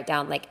 and I write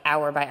down like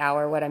hour by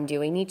hour what I'm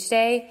doing each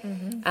day.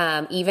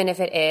 Even if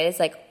it is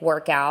like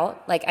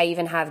workout, like I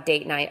even have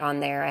date night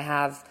on there. I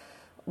have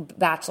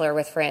Bachelor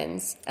with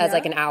friends as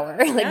like an hour.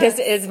 Like this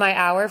is my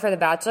hour for the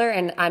Bachelor,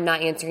 and I'm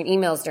not answering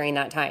emails during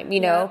that time,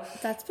 you know?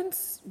 That's been,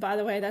 by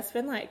the way, that's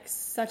been like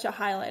such a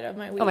highlight of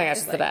my week. Oh my gosh,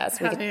 it's like, the best.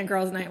 Having a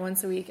girls' night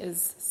once a week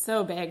is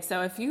so big.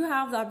 So if you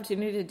have the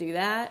opportunity to do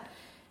that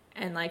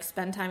and like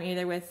spend time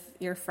either with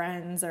your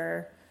friends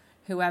or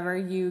whoever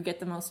you get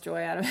the most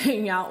joy out of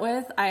hanging out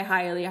with, I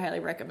highly,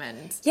 highly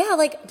recommend. Yeah,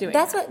 like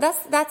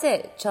that's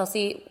it,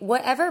 Chelsea.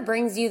 Whatever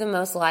brings you the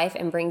most life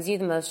and brings you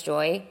the most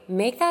joy,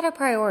 make that a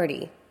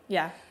priority.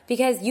 Yeah.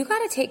 Because you got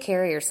to take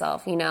care of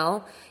yourself, you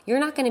know? You're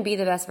not going to be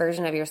the best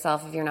version of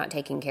yourself if you're not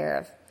taking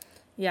care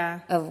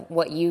of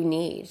what you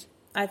need.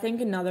 I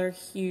think another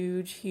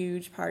huge,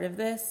 huge part of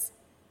this,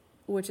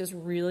 which is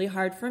really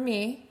hard for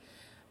me,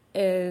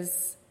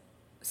 is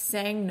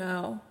saying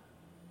no.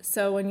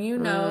 So when you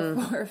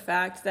know for a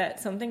fact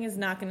that something is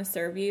not going to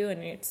serve you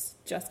and it's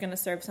just going to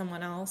serve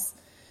someone else,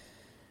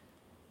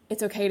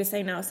 it's okay to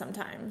say no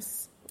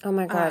sometimes. Oh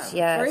my gosh,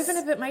 yes. Or even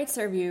if it might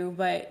serve you,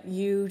 but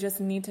you just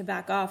need to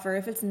back off. Or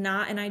if it's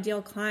not an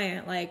ideal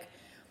client, like,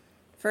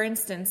 for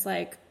instance,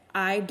 like,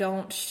 I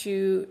don't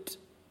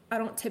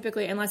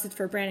typically, unless it's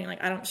for branding,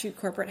 like, I don't shoot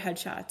corporate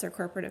headshots or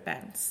corporate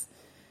events.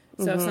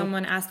 So if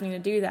someone asked me to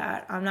do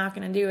that, I'm not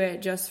going to do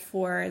it just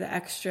for the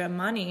extra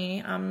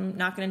money. I'm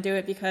not going to do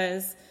it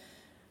because,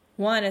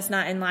 one, it's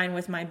not in line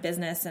with my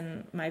business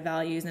and my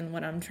values and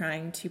what I'm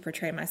trying to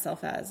portray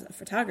myself as a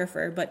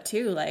photographer. But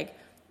two, like,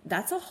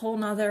 that's a whole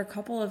nother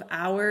couple of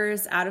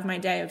hours out of my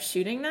day of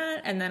shooting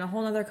that, and then a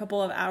whole nother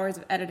couple of hours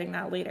of editing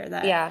that later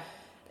that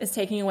is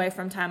taking away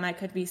from time I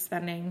could be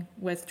spending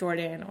with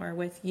Jordan or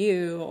with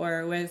you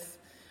or with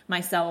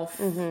myself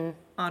on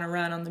a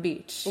run on the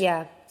beach.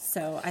 Yeah.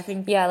 So I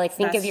think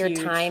think of your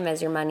time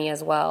as your money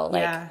as well.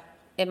 Like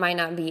it might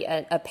not be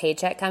a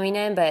paycheck coming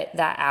in, but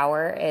that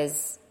hour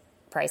is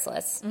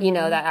priceless. You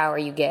know, that hour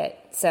you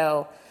get.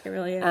 So it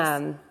really is.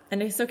 And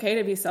it's okay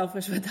to be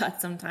selfish with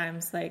that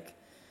sometimes. Like,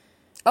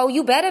 oh,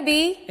 you better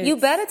be. You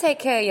better take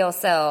care of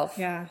yourself.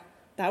 Yeah.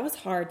 That was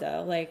hard,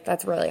 though. Like,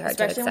 that's really hard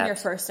to accept. Especially when you're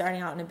first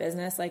starting out in a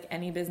business. Like,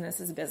 any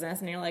business is a business.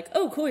 And you're like,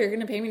 oh, cool, you're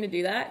going to pay me to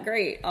do that?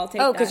 Great, I'll take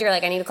that. Oh, because you're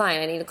like, I need a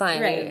client, I need a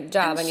client, right. I need a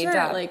job, I need a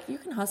job. Like, you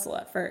can hustle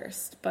at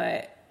first.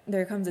 But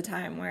there comes a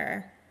time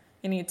where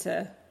you need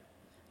to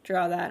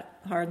draw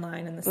that hard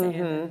line in the sand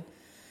and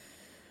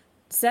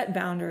set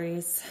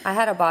boundaries. I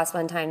had a boss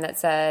one time that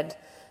said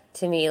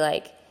to me,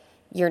 like,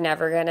 you're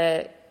never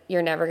gonna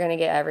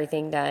get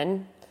everything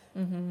done.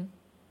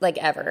 Like,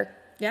 ever.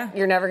 Yeah.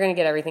 You're never going to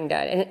get everything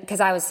done. Because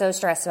I was so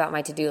stressed about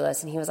my to-do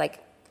list. And he was like,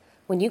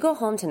 when you go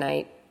home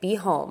tonight, be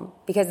home.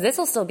 Because this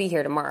will still be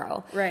here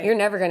tomorrow. Right. You're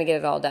never going to get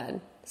it all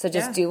done. So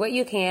just do what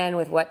you can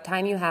with what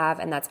time you have.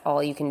 And that's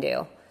all you can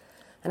do.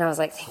 And I was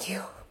like, thank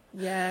you.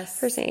 Yes.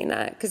 For saying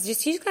that. Because you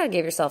just got to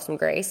give yourself some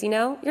grace, you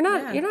know? You're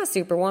not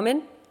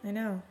Superwoman. I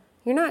know.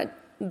 You're not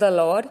the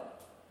Lord.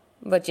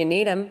 But you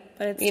need him.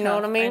 But it's you know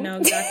tough. what I mean? I know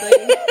exactly.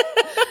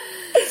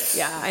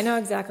 Yeah, I know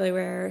exactly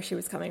where she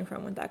was coming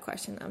from with that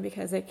question, though,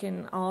 because it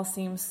can all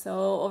seem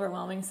so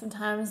overwhelming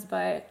sometimes.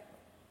 But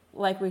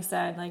like we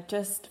said, like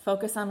just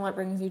focus on what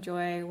brings you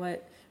joy,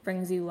 what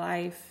brings you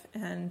life,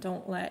 and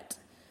don't let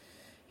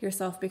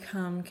yourself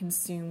become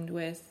consumed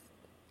with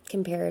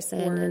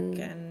comparison. Work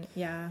and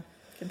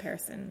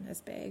comparison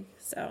is big.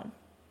 So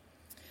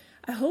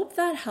I hope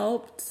that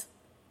helped.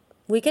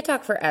 We could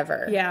talk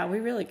forever. Yeah,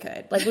 we really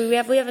could. Like we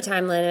have a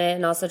time limit,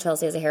 and also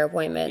Chelsea has a hair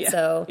appointment.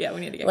 So we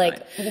need to get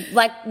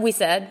like we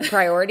said,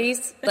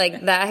 priorities.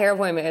 Like that hair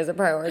appointment is a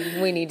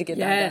priority. We need to get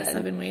that done. Yes,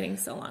 I've been waiting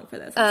so long for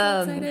this.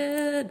 I'm so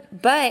excited.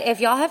 But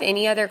if y'all have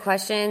any other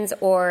questions,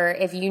 or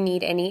if you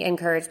need any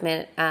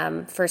encouragement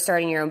for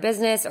starting your own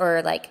business,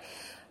 or like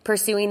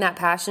pursuing that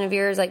passion of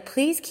yours, like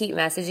please keep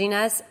messaging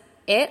us.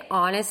 It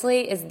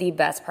honestly is the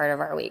best part of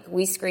our week.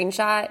 We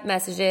screenshot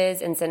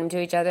messages and send them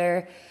to each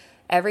other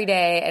every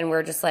day, and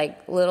we're just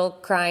like little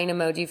crying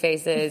emoji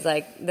faces,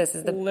 like this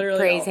is the literally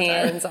praise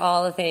hands,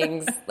 all the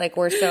things. Like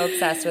we're so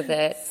obsessed with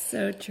it.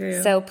 So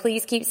true. So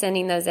please keep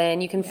sending those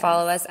in. You can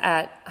follow us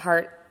at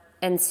Heart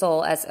and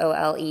Soul,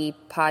 SOLE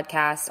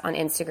podcast on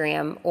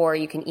Instagram, or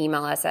you can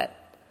email us at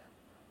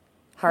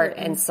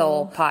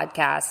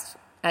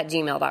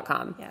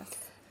heartandsoulpodcast@gmail.com. Yes.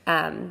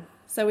 Um,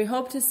 So we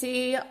hope to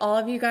see all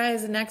of you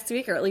guys next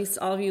week, or at least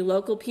all of you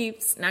local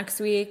peeps next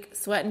week.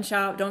 Sweat and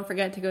Shop. Don't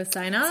forget to go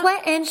sign up.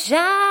 Sweat and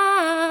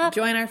Shop.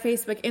 Join our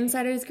Facebook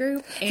Insiders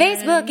group. And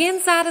Facebook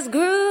Insiders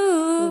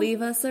group.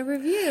 Leave us a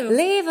review.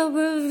 Leave a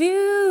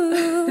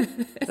review.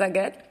 Is that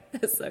good?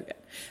 That's so good.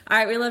 All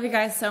right, we love you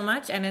guys so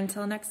much. And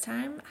until next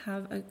time,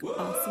 have an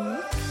awesome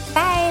week.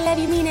 Bye. Love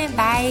you, mean it.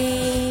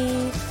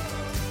 Bye.